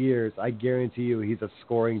 3 years, I guarantee you he's a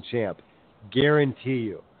scoring champ. Guarantee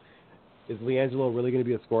you. Is LiAngelo really going to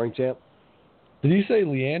be a scoring champ? Did he say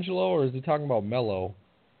LiAngelo or is he talking about Melo?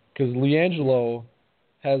 Because LiAngelo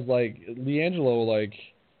hasn't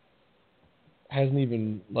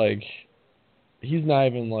even he's not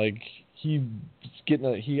even I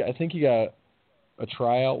think he got a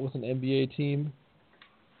tryout with an NBA team,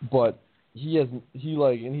 but wasn't he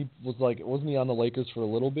on the Lakers for a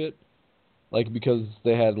little bit? Because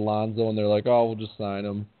they had Lonzo and they're like, oh, we'll just sign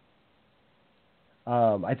him.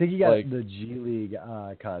 I think he got the G League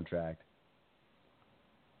contract.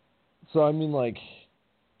 So, I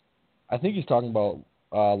think he's talking about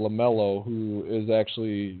LaMelo, who is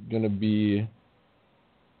actually going to be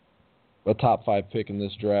a top 5 pick in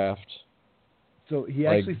this draft. So he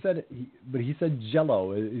actually said, he said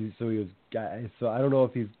Jello. So he was. So I don't know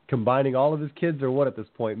if he's combining all of his kids or what at this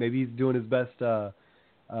point. Maybe he's doing his best Joe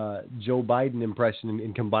Biden impression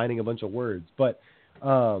in combining a bunch of words. But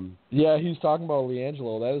yeah, he's talking about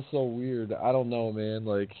LiAngelo. That is so weird. I don't know, man.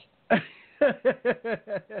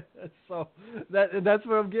 So that's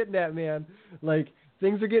what I'm getting at, man.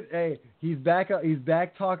 Things are getting. Hey, he's back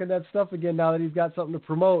talking that stuff again now that he's got something to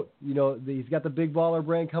promote. He's got the Big Baller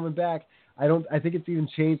brand coming back. I think it's even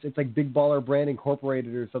changed. It's like Big Baller Brand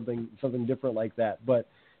Incorporated or something different like that. But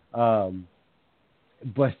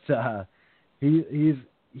he's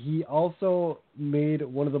he also made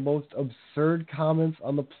one of the most absurd comments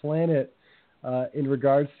on the planet in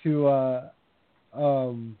regards to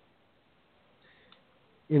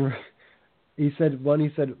he said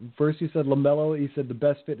LaMelo, he said the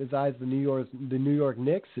best fit in his eyes the New York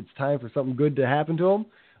Knicks. It's time for something good to happen to him.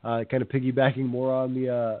 Kind of piggybacking more on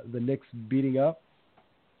the Knicks beating up.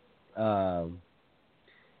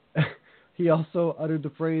 He also uttered the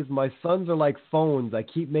phrase, "My sons are like phones. I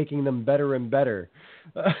keep making them better and better."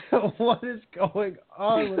 What is going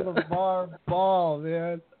on with LaVar Ball,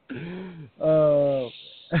 man?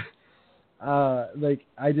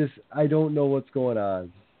 I don't know what's going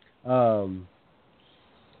on.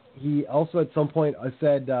 He also at some point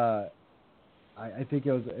said, I think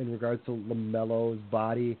it was in regards to LaMelo's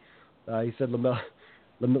body. He said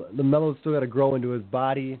LaMelo's still got to grow into his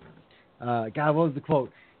body. God, what was the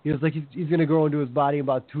quote? He was like, he's going to grow into his body in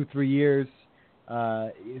about 2-3 years.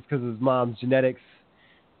 It's because of his mom's genetics.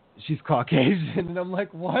 She's Caucasian. And I'm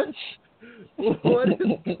like, what? What is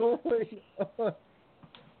going on?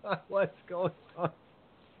 What's going on?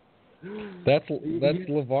 That's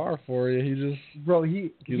LaVar for you. He just... Bro,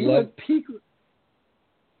 he was peak...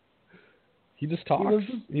 He just talks.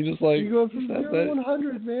 He goes from 0 to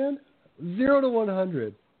 100, man. 0 to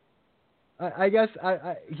 100. I guess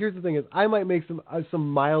here's the thing is I might make some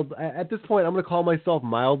mild at this point I'm going to call myself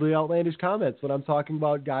mildly outlandish comments when I'm talking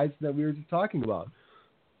about guys that we were just talking about.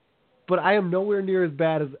 But I am nowhere near as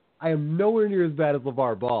bad as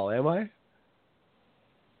LaVar Ball, am I?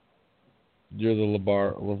 You're the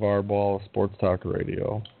LaVar Ball of Sports Talk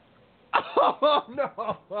Radio. Oh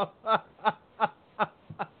no. Oh my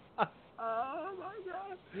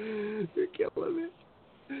God. You're killing me.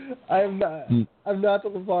 I'm not the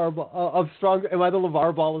LaVar Ball of strong. Am I the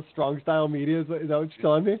LaVar Ball of Strong Style Media? Is that what you're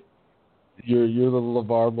telling me? You're the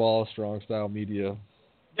LaVar Ball of Strong Style Media.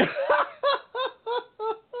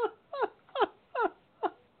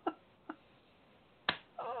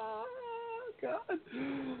 Oh God.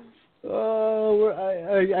 Oh,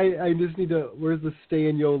 I just need to. Where's the stay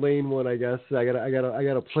in your lane one? I guess I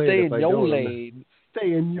gotta play stay it. Stay in your lane.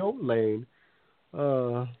 Stay in your lane.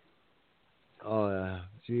 Oh yeah.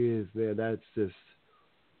 Jeez, man,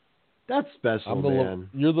 that's special, man.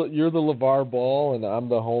 You're the LaVar Ball, and I'm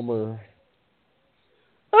the Homer.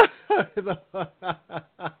 That's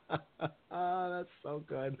so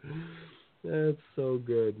good. That's so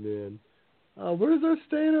good, man. Where's our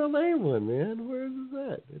stay in our lane one, man? Where is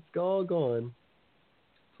that? It's all gone.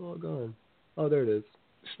 It's all gone. Oh, there it is.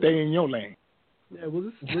 Stay in your lane. Yeah, we'll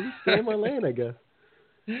just stay in my lane, I guess.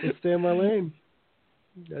 We'll stay in my lane.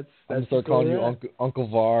 That's I'm start calling you Uncle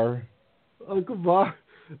Var. Uncle Var.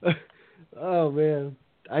 Oh man,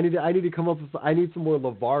 I need to come up with. I need some more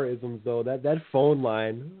LaVar-isms though. That phone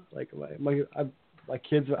line, like my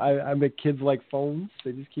kids. I make kids like phones.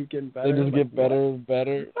 They just keep getting better. They just get better and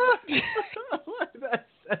better.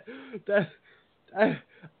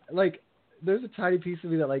 There's a tiny piece of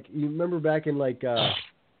me that like you remember back in like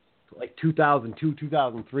 2002,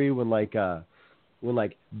 2003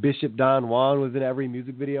 when Bishop Don Juan was in every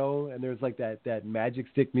music video, and there's like that Magic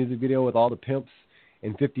Stick music video with all the pimps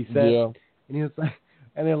and 50 Cent, yeah. And he was like,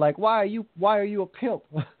 and they're like, why are you a pimp?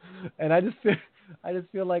 And I just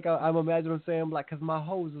feel like I'm imagining him saying like, 'cause my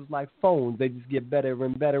hoes is like phones, they just get better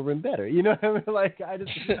and better and better. You know what I mean? Like I'm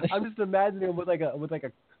just imagining him with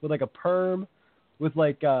a perm, with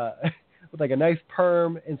like a nice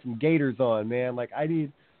perm and some gaiters on, man. Like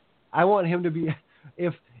I want him to be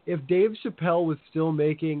if Dave Chappelle was still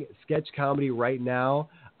making sketch comedy right now,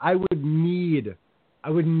 I would need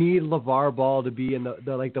LaVar Ball to be in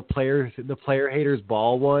the player haters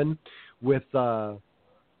ball one with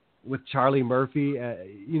Charlie Murphy.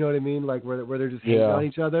 You know what I mean? Like where they're just hating on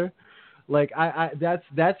each other. Like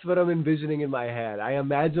that's what I'm envisioning in my head. I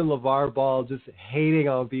imagine LaVar Ball just hating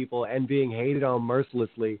on people and being hated on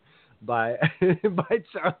mercilessly by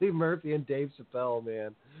Charlie Murphy and Dave Chappelle,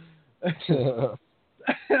 man.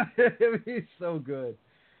 It'd be so good.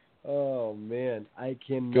 Oh man, I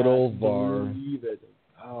cannot good old Var. believe it.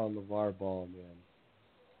 Oh, LaVar Ball, man,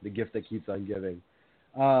 the gift that keeps on giving.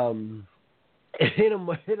 In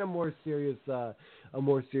a more serious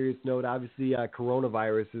note, obviously,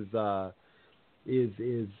 coronavirus is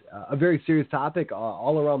a very serious topic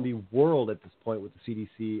all around the world at this point with the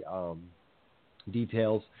CDC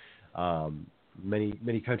details.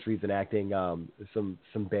 Many countries enacting some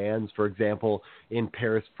bans. For example, in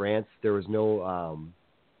Paris, France, there was no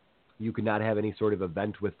you could not have any sort of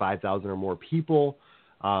event with 5,000 or more people,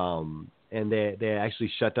 and they actually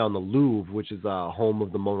shut down the Louvre, which is home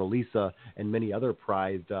of the Mona Lisa and many other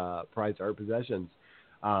prized art possessions.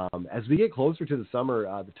 As we get closer to the summer,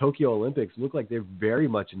 the Tokyo Olympics look like they're very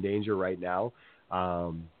much in danger right now.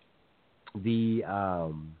 The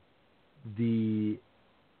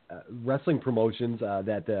wrestling promotions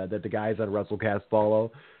that the guys on Wrestlecast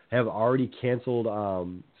follow have already canceled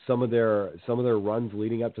some of their runs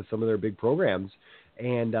leading up to some of their big programs,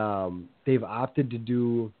 and they've opted to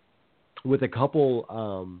do, with a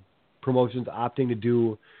couple promotions opting to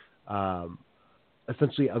do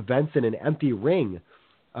essentially events in an empty ring,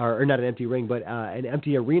 or not an empty ring, but an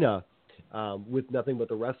empty arena with nothing but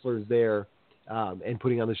the wrestlers there, and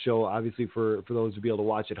putting on the show, obviously, for those to be able to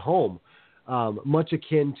watch at home. Much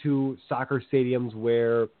akin to soccer stadiums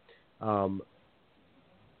where,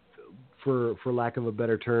 for lack of a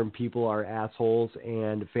better term, people are assholes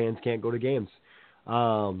and fans can't go to games.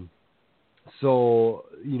 So,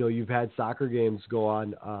 you've had soccer games go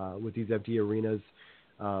on with these empty arenas.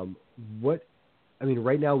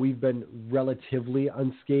 Right now we've been relatively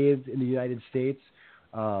unscathed in the United States,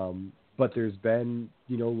 but there's been,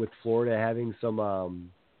 with Florida having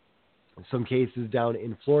some cases down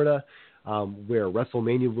in Florida, where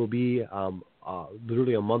WrestleMania will be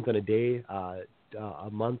literally a month and a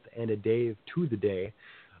day to the day.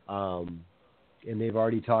 And they've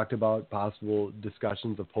already talked about possible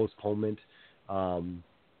discussions of postponement and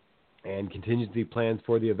contingency plans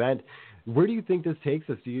for the event. Where do you think this takes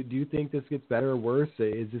us? Do you think this gets better or worse?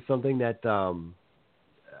 Is this something that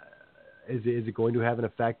is it going to have an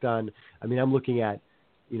effect on? I'm looking at,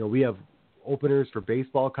 we have openers for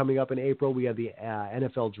baseball coming up in April. We have the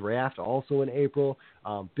NFL draft also in April.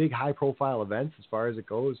 Big high-profile events as far as it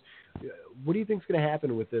goes. What do you think is going to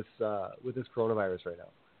happen with this coronavirus right now?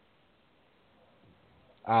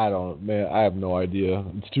 I have no idea.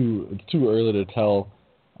 It's too early to tell.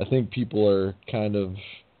 I think people are kind of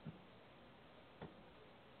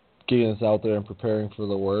getting us out there and preparing for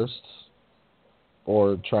the worst,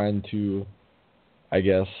 or trying to, I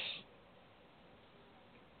guess,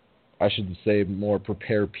 I should say more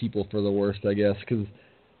prepare people for the worst, I guess, because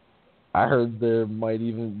I heard there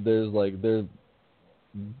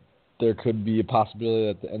could be a possibility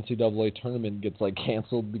that the NCAA tournament gets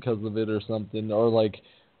canceled because of it or something, or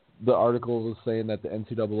the article was saying that the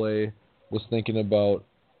NCAA was thinking about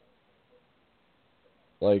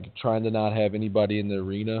trying to not have anybody in the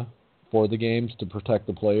arena for the games to protect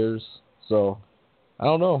the players. So I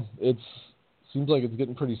don't know. It seems like it's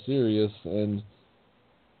getting pretty serious, and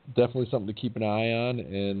definitely something to keep an eye on,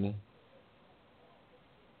 and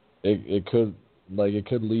it could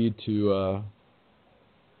lead to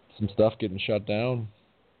some stuff getting shut down.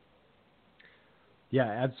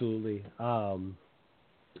 Yeah, absolutely.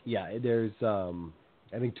 There's I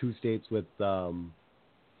think 2 states with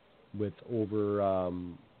over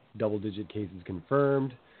double-digit cases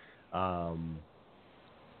confirmed.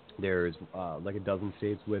 There's a dozen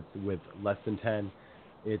states with less than 10.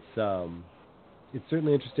 It's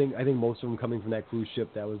certainly interesting. I think most of them coming from that cruise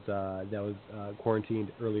ship that was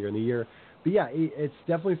quarantined earlier in the year. But yeah, it's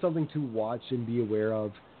definitely something to watch and be aware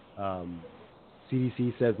of.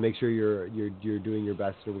 CDC says make sure you're doing your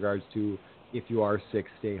best in regards to, if you are sick,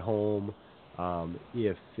 stay home.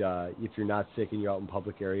 If you're not sick and you're out in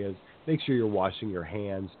public areas, make sure you're washing your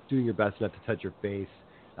hands, doing your best not to touch your face,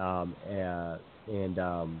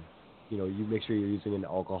 you make sure you're using an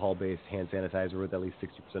alcohol-based hand sanitizer with at least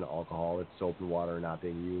 60% alcohol. If soap and water are not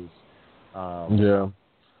being used. Yeah.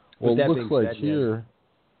 Well, it looks like here,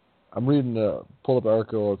 I'm reading pull up the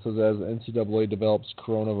article. It says, as NCAA develops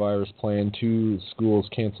coronavirus plan, 2 schools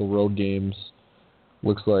cancel road games.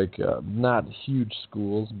 Looks like not huge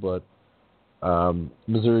schools, but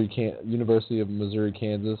University of Missouri,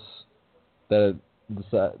 Kansas, that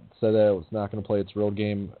said that it was not going to play its road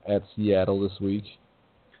game at Seattle this week.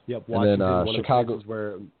 Yep, Washington, and then one Chicago, of the places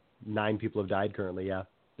where 9 people have died currently. Yeah.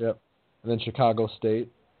 Yep, and then Chicago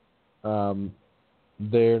State,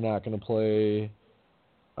 they're not going to play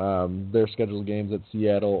their scheduled games at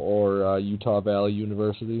Seattle or Utah Valley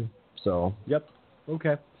University. So. Yep.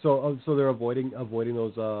 Okay. So they're avoiding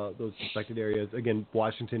those suspected areas. Again,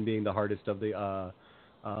 Washington being the hardest of the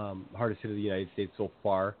hardest hit of the United States so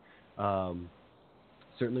far.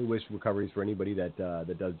 Certainly wish recoveries for anybody that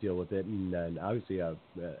does deal with it, and obviously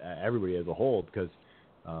everybody as a whole, because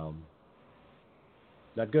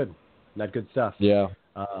not good stuff. Yeah.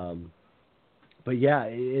 But yeah,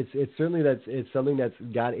 it's certainly it's something that's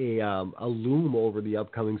got a loom over the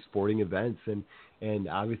upcoming sporting events and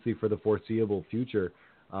obviously for the foreseeable future.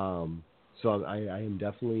 So I am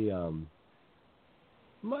definitely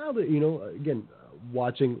again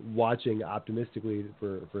watching optimistically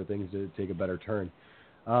for things to take a better turn.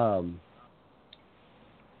 We'll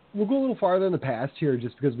go a little farther in the past here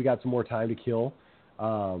just because we got some more time to kill.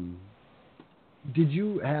 Did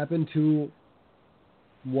you happen to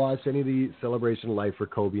watch any of the celebration of life for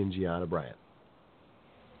Kobe and Gianna Bryant?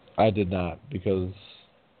 I did not, because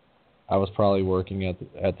I was probably working at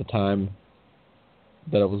the time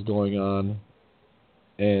that it was going on,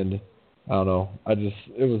 and I don't know. I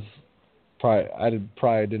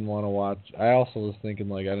probably didn't want to watch. I also was thinking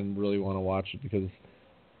like I didn't really want to watch it because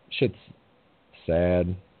shit's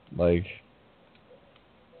sad. Like,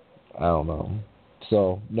 I don't know.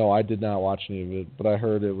 So no, I did not watch any of it, but I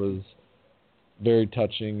heard it was very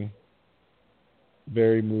touching,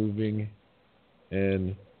 very moving,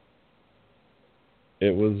 and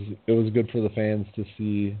it was good for the fans to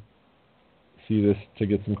see this, to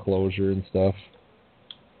get some closure and stuff.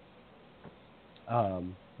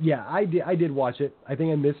 Yeah, I did watch it. I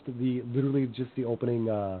think I missed literally just the opening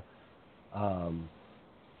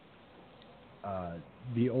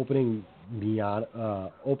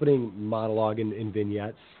opening monologue and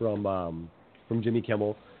vignettes from Jimmy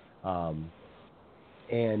Kimmel, and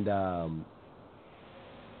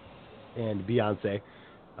Beyonce.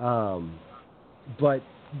 But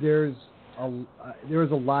there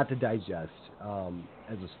was a lot to digest.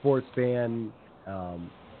 As a sports fan,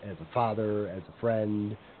 as a father, as a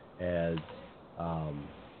friend, as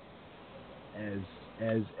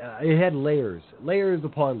it had layers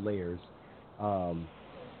upon layers.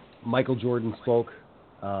 Michael Jordan spoke,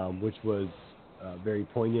 which was very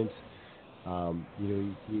poignant.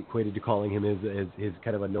 He equated to calling him his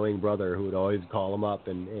kind of annoying brother who would always call him up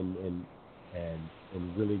and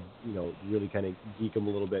really, really kind of geek him a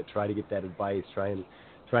little bit, try to get that advice, trying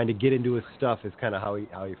to get into his stuff is kind of how he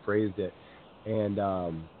phrased it. And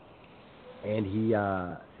he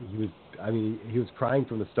was crying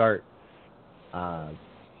from the start. And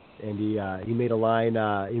he made a line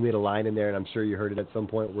in there, and I'm sure you heard it at some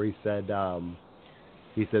point, where he said, and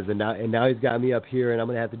now he's got me up here, and I'm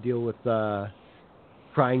gonna have to deal with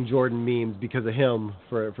crying Jordan memes because of him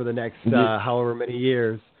for the next however many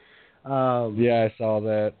years. Yeah, I saw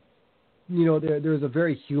that. There's a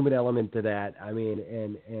very human element to that. I mean,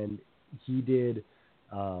 and he did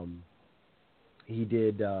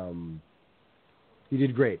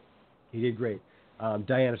great. He did great.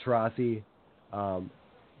 Diana Taurasi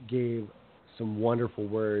gave some wonderful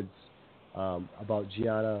words about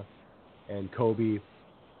Gianna and Kobe,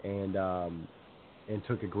 and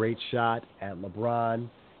took a great shot at LeBron,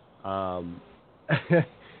 and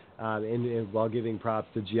while giving props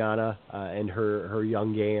to Gianna and her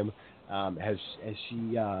young game, as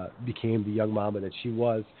she became the young mama that she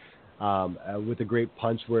was, with a great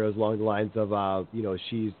punch where it was along the lines of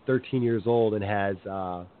she's 13 years old and has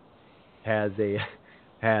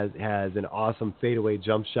an awesome fadeaway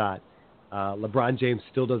jump shot. LeBron James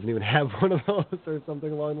still doesn't even have one of those, or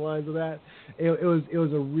something along the lines of that. It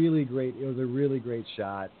was a really great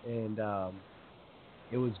shot, and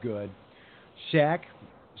it was good.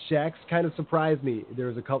 Shaq's kind of surprised me. There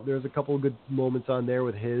was a couple of good moments on there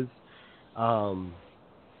with his,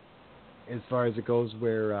 as far as it goes,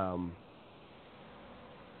 where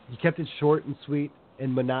he kept it short and sweet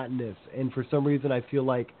and monotonous. And for some reason, I feel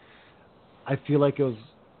like it was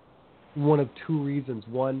one of two reasons.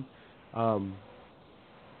 One, and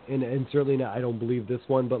certainly not, I don't believe this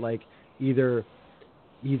one, but like either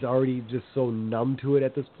he's already just so numb to it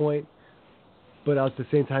at this point, but at the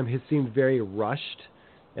same time, his seemed very rushed,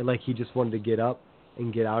 and like he just wanted to get up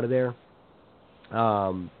and get out of there.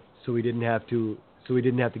 So we didn't have to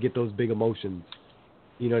get those big emotions.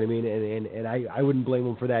 You know what I mean? And I wouldn't blame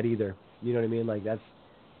him for that either. You know what I mean? Like, that's,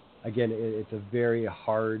 again, it's a very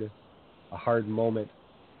hard moment.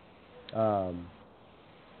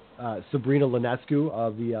 Sabrina Ionescu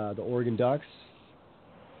of the Oregon Ducks,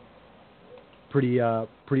 pretty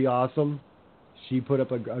awesome. She put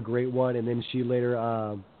up a great one, and then she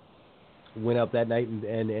later went up that night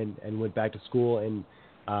and went back to school and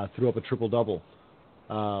threw up a triple-double.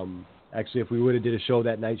 Actually, if we would have did a show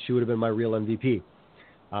that night, she would have been my real MVP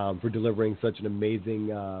for delivering such an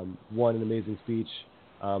amazing an amazing speech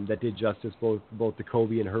that did justice both to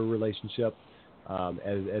Kobe and her relationship,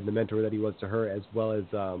 as the mentor that he was to her, as well as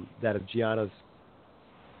that of Gianna's,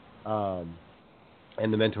 and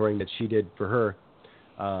the mentoring that she did for her.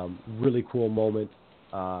 Really cool moment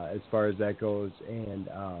as far as that goes, and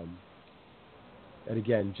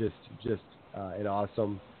again, just an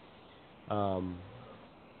awesome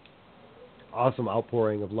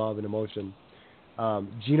outpouring of love and emotion.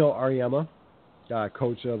 Gino Auriemma,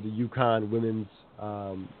 coach of the UConn women's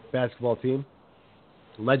basketball team,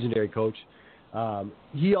 legendary coach.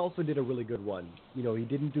 He also did a really good one. He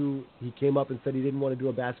came up and said he didn't want to do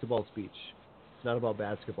a basketball speech. It's not about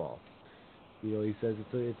basketball. He says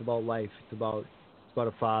it's about life. It's about about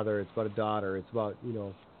a father, it's about a daughter, it's about,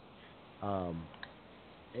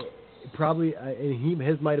 probably, and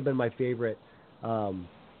his might have been my favorite. And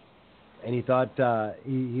he thought,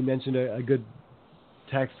 he mentioned a good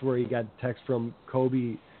text where he got text from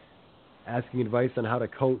Kobe asking advice on how to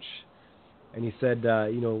coach. And he said,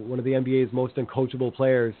 one of the NBA's most uncoachable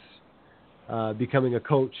players becoming a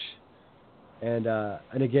coach. And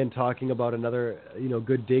again, talking about another,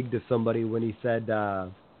 good dig to somebody when he said,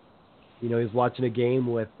 he was watching a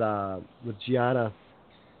game with Gianna,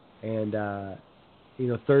 and,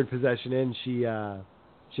 third possession in, she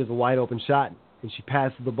has a wide open shot, and she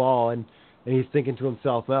passes the ball, and he's thinking to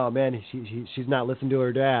himself, oh man, she's not listening to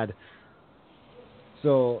her dad.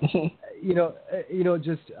 So,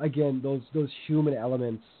 just again, those human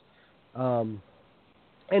elements, and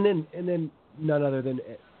then none other than,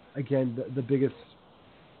 again, the biggest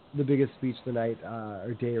speech tonight,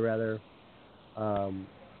 or day rather,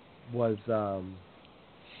 was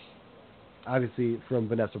obviously from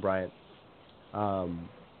Vanessa Bryant.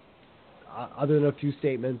 Other than a few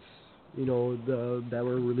statements, that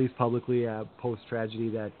were released publicly post tragedy,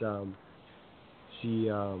 that she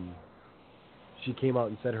came out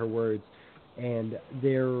and said her words, and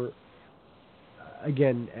they're,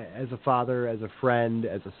 again, as a father, as a friend,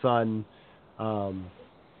 as a son, I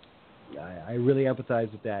really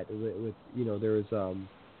empathize with that. With there was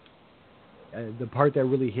the part that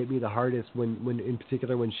really hit me the hardest when in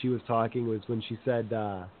particular when she was talking was when she said,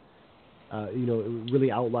 it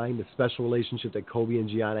really outlined the special relationship that Kobe and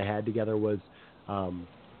Gianna had together was,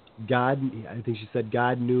 God. I think she said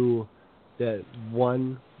God knew that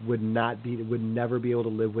one would never be able to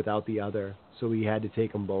live without the other, so he had to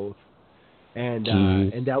take them both, and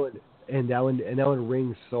that one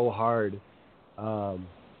rings so hard.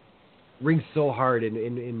 Rings so hard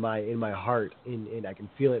in my heart, and I can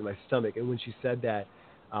feel it in my stomach. And when she said that,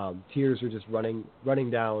 tears were just running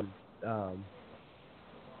down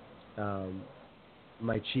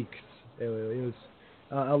my cheeks. It was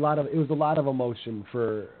a lot of emotion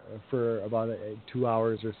for about 2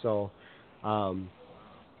 hours or so. A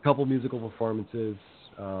couple musical performances.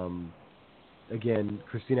 Again,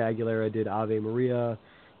 Christina Aguilera did Ave Maria.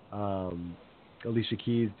 Alicia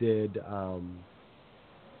Keys did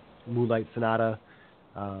Moonlight Sonata,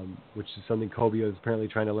 which is something Kobe was apparently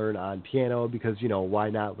trying to learn on piano because,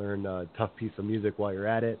 why not learn a tough piece of music while you're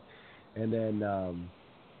at it? And then,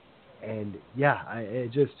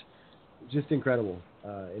 it just incredible.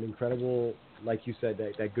 An incredible, like you said,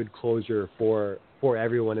 that good closure for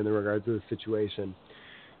everyone in regards to the situation.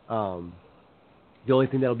 The only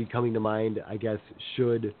thing that'll be coming to mind, I guess,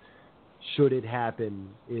 should it happen,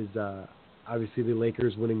 is obviously the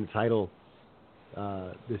Lakers winning the title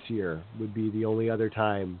this year would be the only other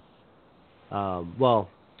time. Well,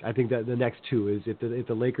 I think that the next two is if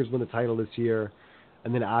the Lakers win the title this year,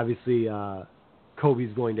 and then obviously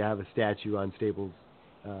Kobe's going to have a statue on Staples,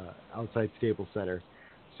 outside Staples Center.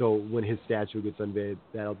 So when his statue gets unveiled,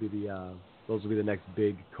 those will be the next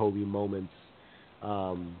big Kobe moments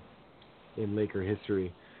in Laker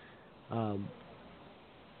history.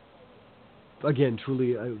 Again,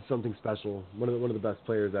 truly something special. One of the best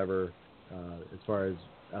players ever. As far as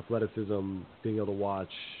athleticism, being able to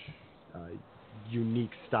watch,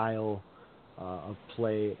 unique style of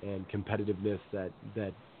play and competitiveness that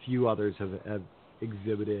few others have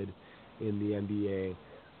exhibited in the NBA.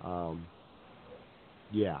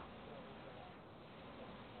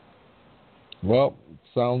 Well,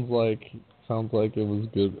 sounds like it was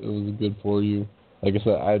good. It was good for you. Like I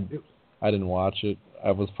said, I didn't watch it.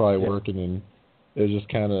 I was probably working, and it was just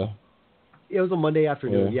kind of. It was a Monday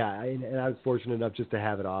afternoon, and I was fortunate enough just to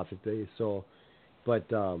have it off. But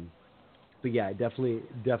yeah, definitely.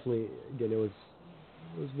 Again, it was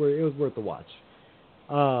worth the watch.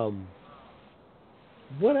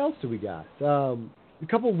 What else do we got? A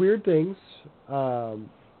couple weird things.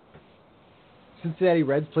 Cincinnati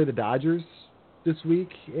Reds play the Dodgers this week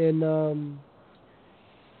in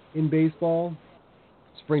baseball.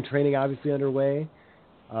 Spring training obviously underway.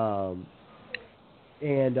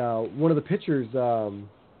 And one of the pitchers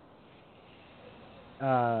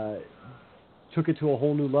took it to a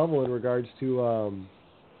whole new level in regards to,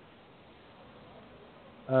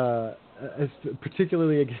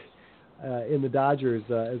 particularly in the Dodgers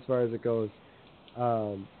as far as it goes.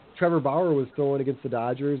 Trevor Bauer was throwing against the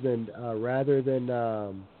Dodgers, and rather than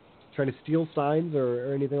trying to steal signs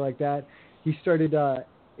or anything like that, he started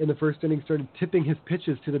in the first inning started tipping his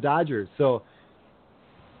pitches to the Dodgers. So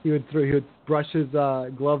he would brush his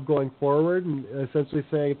glove going forward and essentially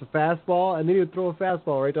saying it's a fastball, and then he would throw a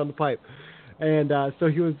fastball right down the pipe. And so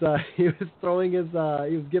he was throwing he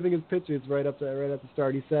was giving his pitches right at the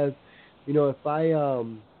start. He says if I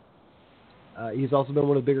he's also been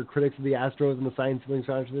one of the bigger critics of the Astros and the sign stealing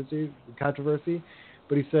controversy.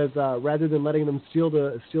 But he says rather than letting them steal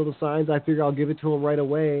the signs, I figure I'll give it to them right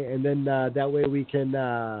away, and then that way we can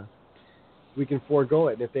forego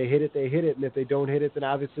it. And if they hit it, they hit it, and if they don't hit it, then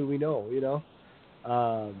obviously we know.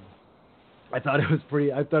 I thought it was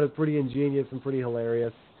pretty ingenious and pretty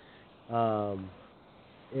hilarious.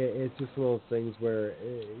 It's just one of those things where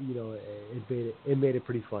it made it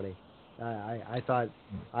pretty funny. I thought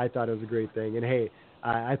it was a great thing, and hey,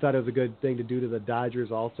 I thought it was a good thing to do to the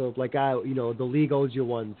Dodgers also. Like the league owes you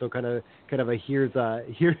one, so kind of a here's a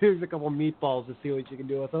couple meatballs to see what you can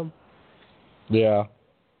do with them. Yeah.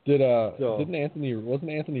 Wasn't Anthony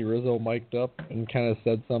Rizzo mic'd up and kind of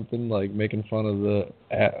said something like making fun of the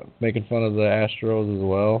Astros as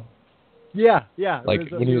well? Yeah. Like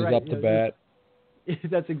Rizzo, when he was right. up to bat.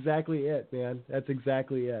 That's exactly it, man. That's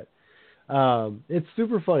exactly it. It's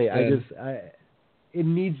super funny. It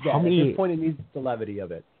needs that. At this point, it needs the levity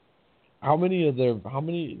of it. Haven't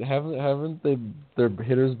their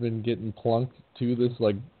hitters been getting plunked to this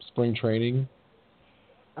like spring training?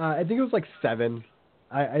 I think it was like 7.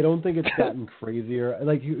 I don't think it's gotten crazier.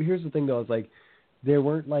 Like here's the thing though, is like there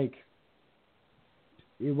weren't like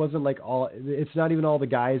it wasn't like all. It's not even all the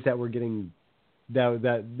guys that were getting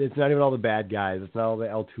that. It's not even all the bad guys. It's not all the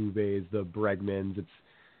Altuves, the Bregmans. It's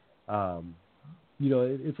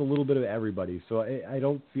it's a little bit of everybody. So I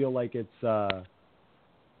don't feel like it's that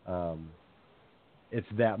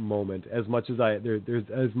moment as much as I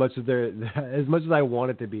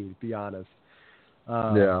want it to be honest.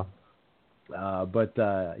 I like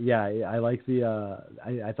the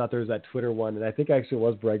I thought there was that Twitter one, and I think actually it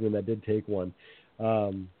was Bregman that did take one.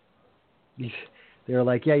 They were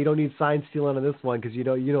like, yeah, you don't need sign stealing on this one because you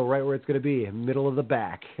know right where it's going to be, middle of the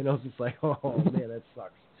back. And I was just like, oh man, that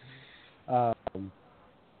sucks. I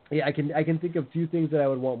can think of few things that I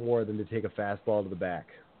would want more than to take a fastball to the back.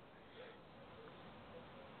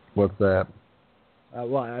 What's that?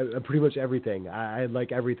 Pretty much everything. I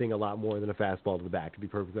like everything a lot more than a fastball to the back, to be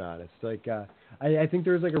perfectly honest. Like, I think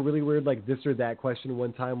there was like a really weird like this or that question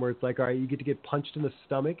one time where it's like, all right, you get to get punched in the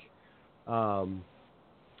stomach,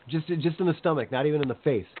 just in the stomach, not even in the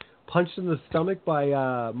face. Punched in the stomach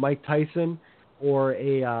by Mike Tyson or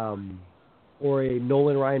a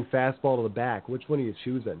Nolan Ryan fastball to the back. Which one are you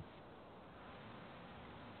choosing?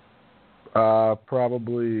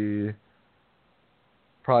 Probably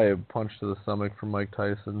a punch to the stomach from Mike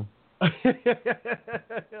Tyson. Doesn't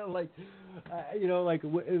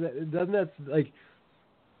that like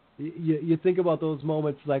you think about those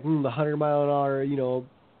moments like the 100-mile-an-hour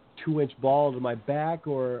 2-inch ball to my back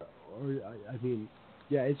or I mean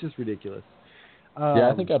it's just ridiculous.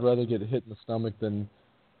 I think I'd rather get hit in the stomach than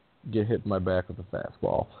get hit in my back with a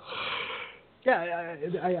fastball. Yeah,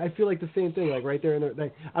 I feel like the same thing. Like right there,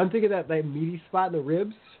 I'm thinking that meaty spot in the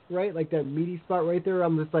ribs, right? Like that meaty spot right there. I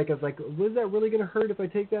was like, was that really going to hurt if I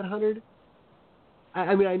take that 100?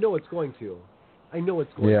 I mean, I know it's going to.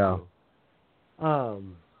 to.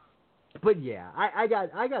 But yeah, I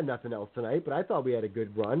got nothing else tonight. But I thought we had a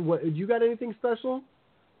good run. What? You got anything special?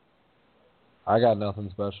 I got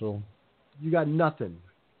nothing special. You got nothing.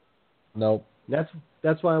 Nope.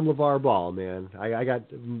 That's why I'm Lavar Ball, man. I got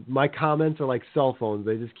my comments are like cell phones;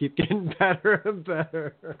 they just keep getting better and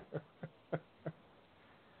better.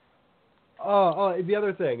 The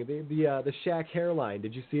other thing, the Shaq hairline.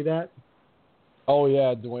 Did you see that? Oh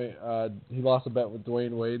yeah, Dwayne. He lost a bet with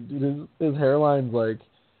Dwayne Wade. Dude, his hairline's like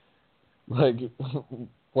what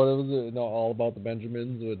was it? No, All About the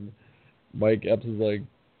Benjamins. When Mike Epps is like,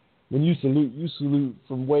 when you salute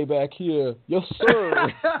from way back here. Yes,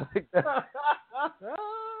 sir.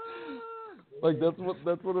 Like that's what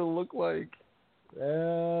it looked like.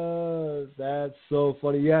 That's so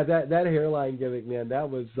funny. Yeah, that hairline gimmick, man. That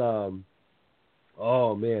was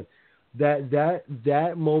oh man,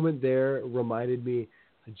 that moment there reminded me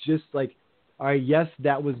just like, all right, yes,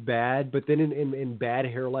 that was bad, but then in bad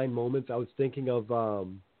hairline moments, I was thinking of God,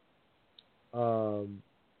 who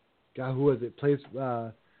was it?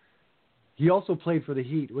 He also played for the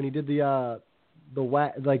Heat when he did the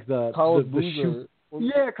Carlos Boozer.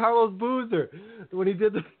 Carlos Boozer. When he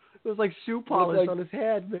did it was like shoe polish on his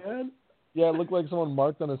head, man. Yeah, it looked like someone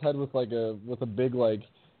marked on his head with a big like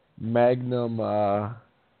Magnum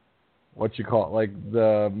what you call it, like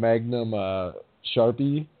the Magnum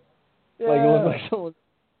Sharpie. Yeah. Like it looked like someone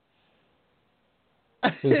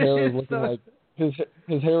his hair was looking like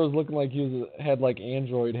his hair was looking like he had like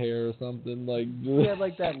android hair or something. Like he had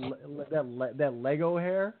like that Lego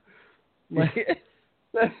hair. Like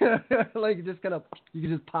like just kind of you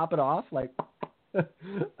can just pop it off like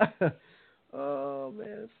Oh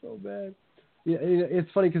man, it's so bad. Yeah,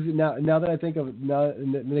 it's funny because now that I think of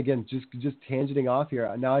and again, just tangenting off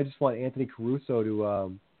here. Now I just want Anthony Caruso to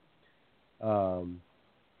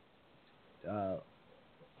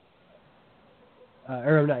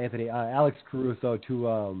or not Anthony, Alex Caruso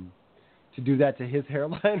to do that to his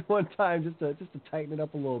hairline one time, just to tighten it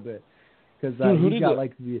up a little bit, because he's got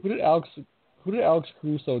like the. Who did Alex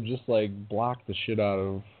Caruso just like block the shit out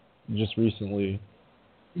of just recently?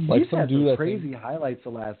 Like He's some had dude some crazy highlights the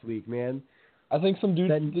last week, man. I think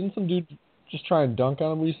didn't some dude just try and dunk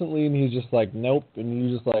on him recently, and he's just like nope, and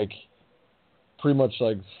he just like pretty much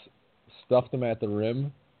like stuffed him at the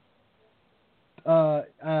rim.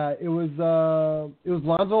 It was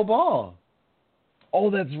Lonzo Ball. Oh,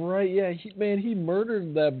 that's right. Yeah, he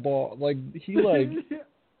murdered that ball. Like he like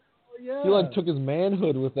yeah. he like took his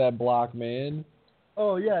manhood with that block, man.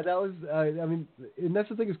 Oh yeah, that was. I mean, and that's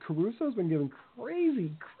the thing is Caruso's been giving crazy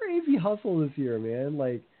hustle this year, man.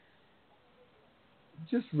 Like,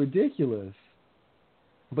 just ridiculous.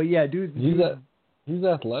 But yeah, dude. He's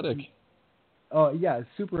athletic. Oh yeah,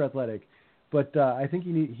 super athletic. But I think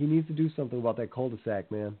he needs to do something about that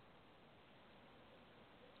cul-de-sac, man.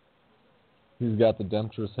 He's got the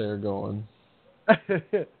Demptress hair going.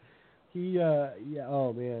 Yeah.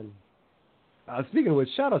 Oh man. Speaking of which,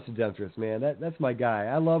 shout out to Demptress, man. That's my guy.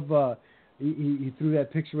 I love. He threw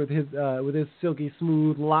that picture with his silky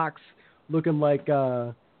smooth locks, looking like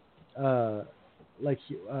Cat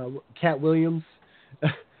Williams.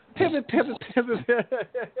 Pivot.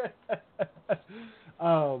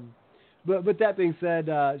 But that being said,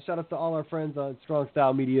 shout out to all our friends on Strong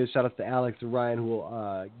Style Media. Shout out to Alex and Ryan, who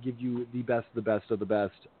will give you the best of the best of the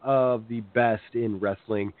best of the best in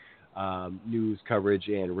wrestling news, coverage,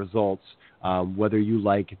 and results. Whether you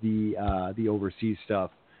like the overseas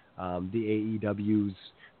stuff, the AEWs,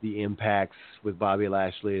 the Impacts with Bobby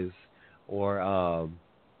Lashley's, or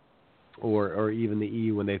even the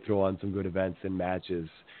E when they throw on some good events and matches.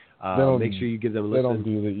 Make sure you give them a listen. They don't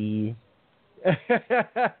do the E.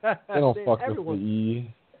 They don't fuck with the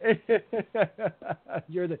E.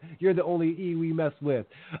 You're the only E we mess with.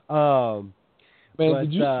 Man,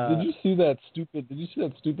 did you see that stupid? Did you see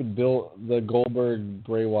that stupid the Goldberg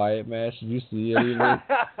Bray Wyatt match? Did you see it either?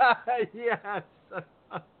 Yes.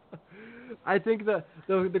 I think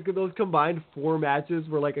those combined 4 matches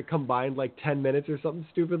were like a combined like 10 minutes or something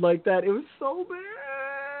stupid like that. It was so bad.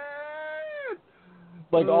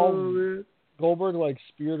 Like Goldberg like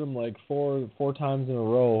speared him like four times in a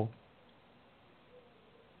row.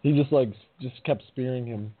 He just kept spearing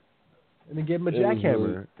him. And then gave him a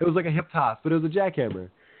jackhammer. It was like a hip toss, but it was a jackhammer.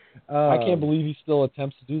 I can't believe he still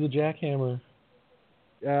attempts to do the jackhammer.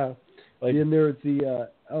 Yeah. Like, and there's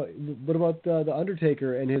what about the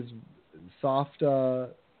Undertaker and his soft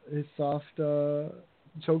choke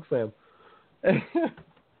slam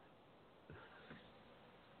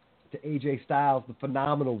to AJ Styles, the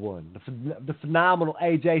phenomenal one, the phenomenal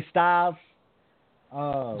AJ Styles.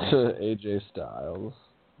 AJ Styles.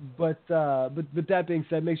 But that being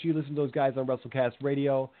said, make sure you listen to those guys on Wrestlecast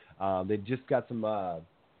Radio. They just got some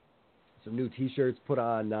new T-shirts put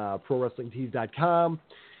on ProWrestlingTees.com,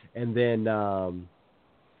 and then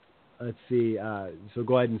let's see. So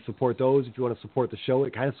go ahead and support those if you want to support the show.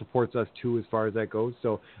 It kind of supports us too as far as that goes.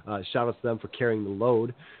 So shout out to them for carrying the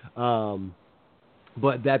load.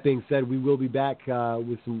 But that being said, we will be back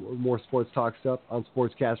with some more sports talk stuff on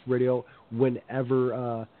Sportscast Radio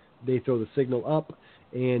whenever they throw the signal up.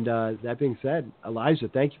 And that being said, Elijah,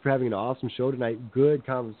 thank you for having an awesome show tonight. Good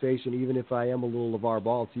conversation, even if I am a little Lavar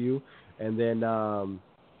ball to you. And then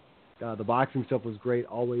the boxing stuff was great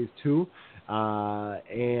always, too.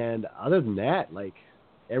 And other than that, like,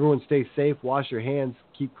 everyone stay safe, wash your hands,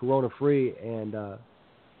 keep corona-free, and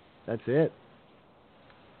that's it.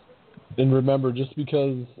 And remember, just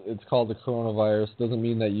because it's called the coronavirus doesn't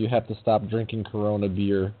mean that you have to stop drinking Corona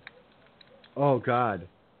beer. Oh, God.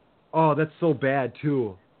 Oh, that's so bad,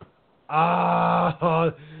 too.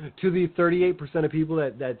 To the 38% of people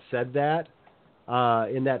that said that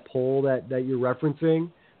in that poll that you're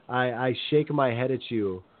referencing, I shake my head at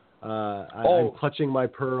you. I'm clutching my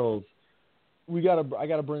pearls. I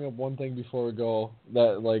gotta bring up one thing before we go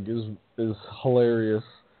that like is hilarious.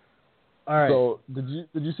 All right. So did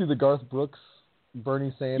you see the Garth Brooks,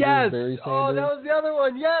 Bernie Sanders, yes. Barry Sanders? Oh, that was the other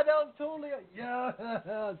one. Yeah, that was totally. Yes.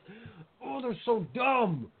 Oh, they're so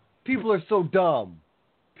dumb. People are so dumb.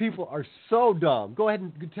 People are so dumb. Go ahead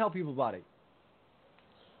and tell people about it.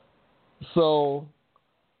 So,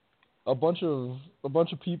 a bunch of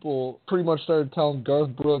people pretty much started telling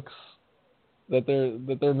Garth Brooks that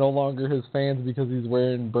they're no longer his fans because he's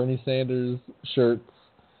wearing Bernie Sanders shirts,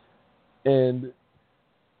 and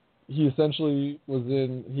he essentially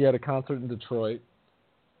he had a concert in Detroit,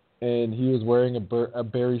 and he was wearing a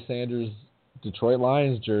Barry Sanders Detroit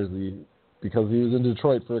Lions jersey because he was in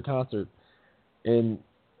Detroit for a concert. And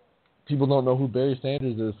people don't know who Barry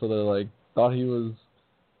Sanders is, so they thought he was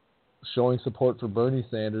showing support for Bernie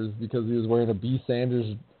Sanders because he was wearing a B.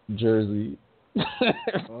 Sanders jersey.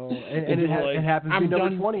 And it happens to be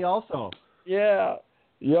number 20 also. Yeah.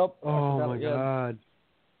 Yep. Oh, my God.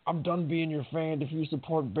 I'm done being your fan if you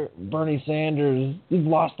support Bernie Sanders. You've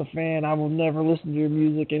lost a fan. I will never listen to your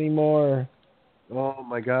music anymore. Oh,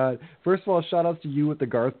 my God. First of all, shout outs to you with the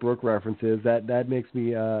Garth Brooks references. That makes me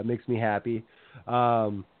happy.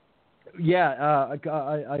 Additional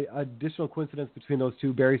coincidence between those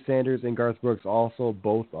two, Barry Sanders and Garth Brooks, also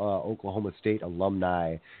both Oklahoma State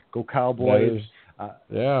alumni. Go Cowboys.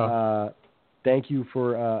 Thank you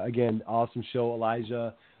for, again, awesome show,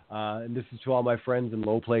 Elijah. And this is to all my friends in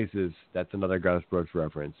low places. That's another Garth Brooks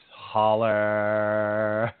reference.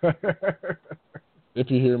 Holler.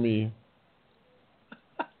 If you hear me,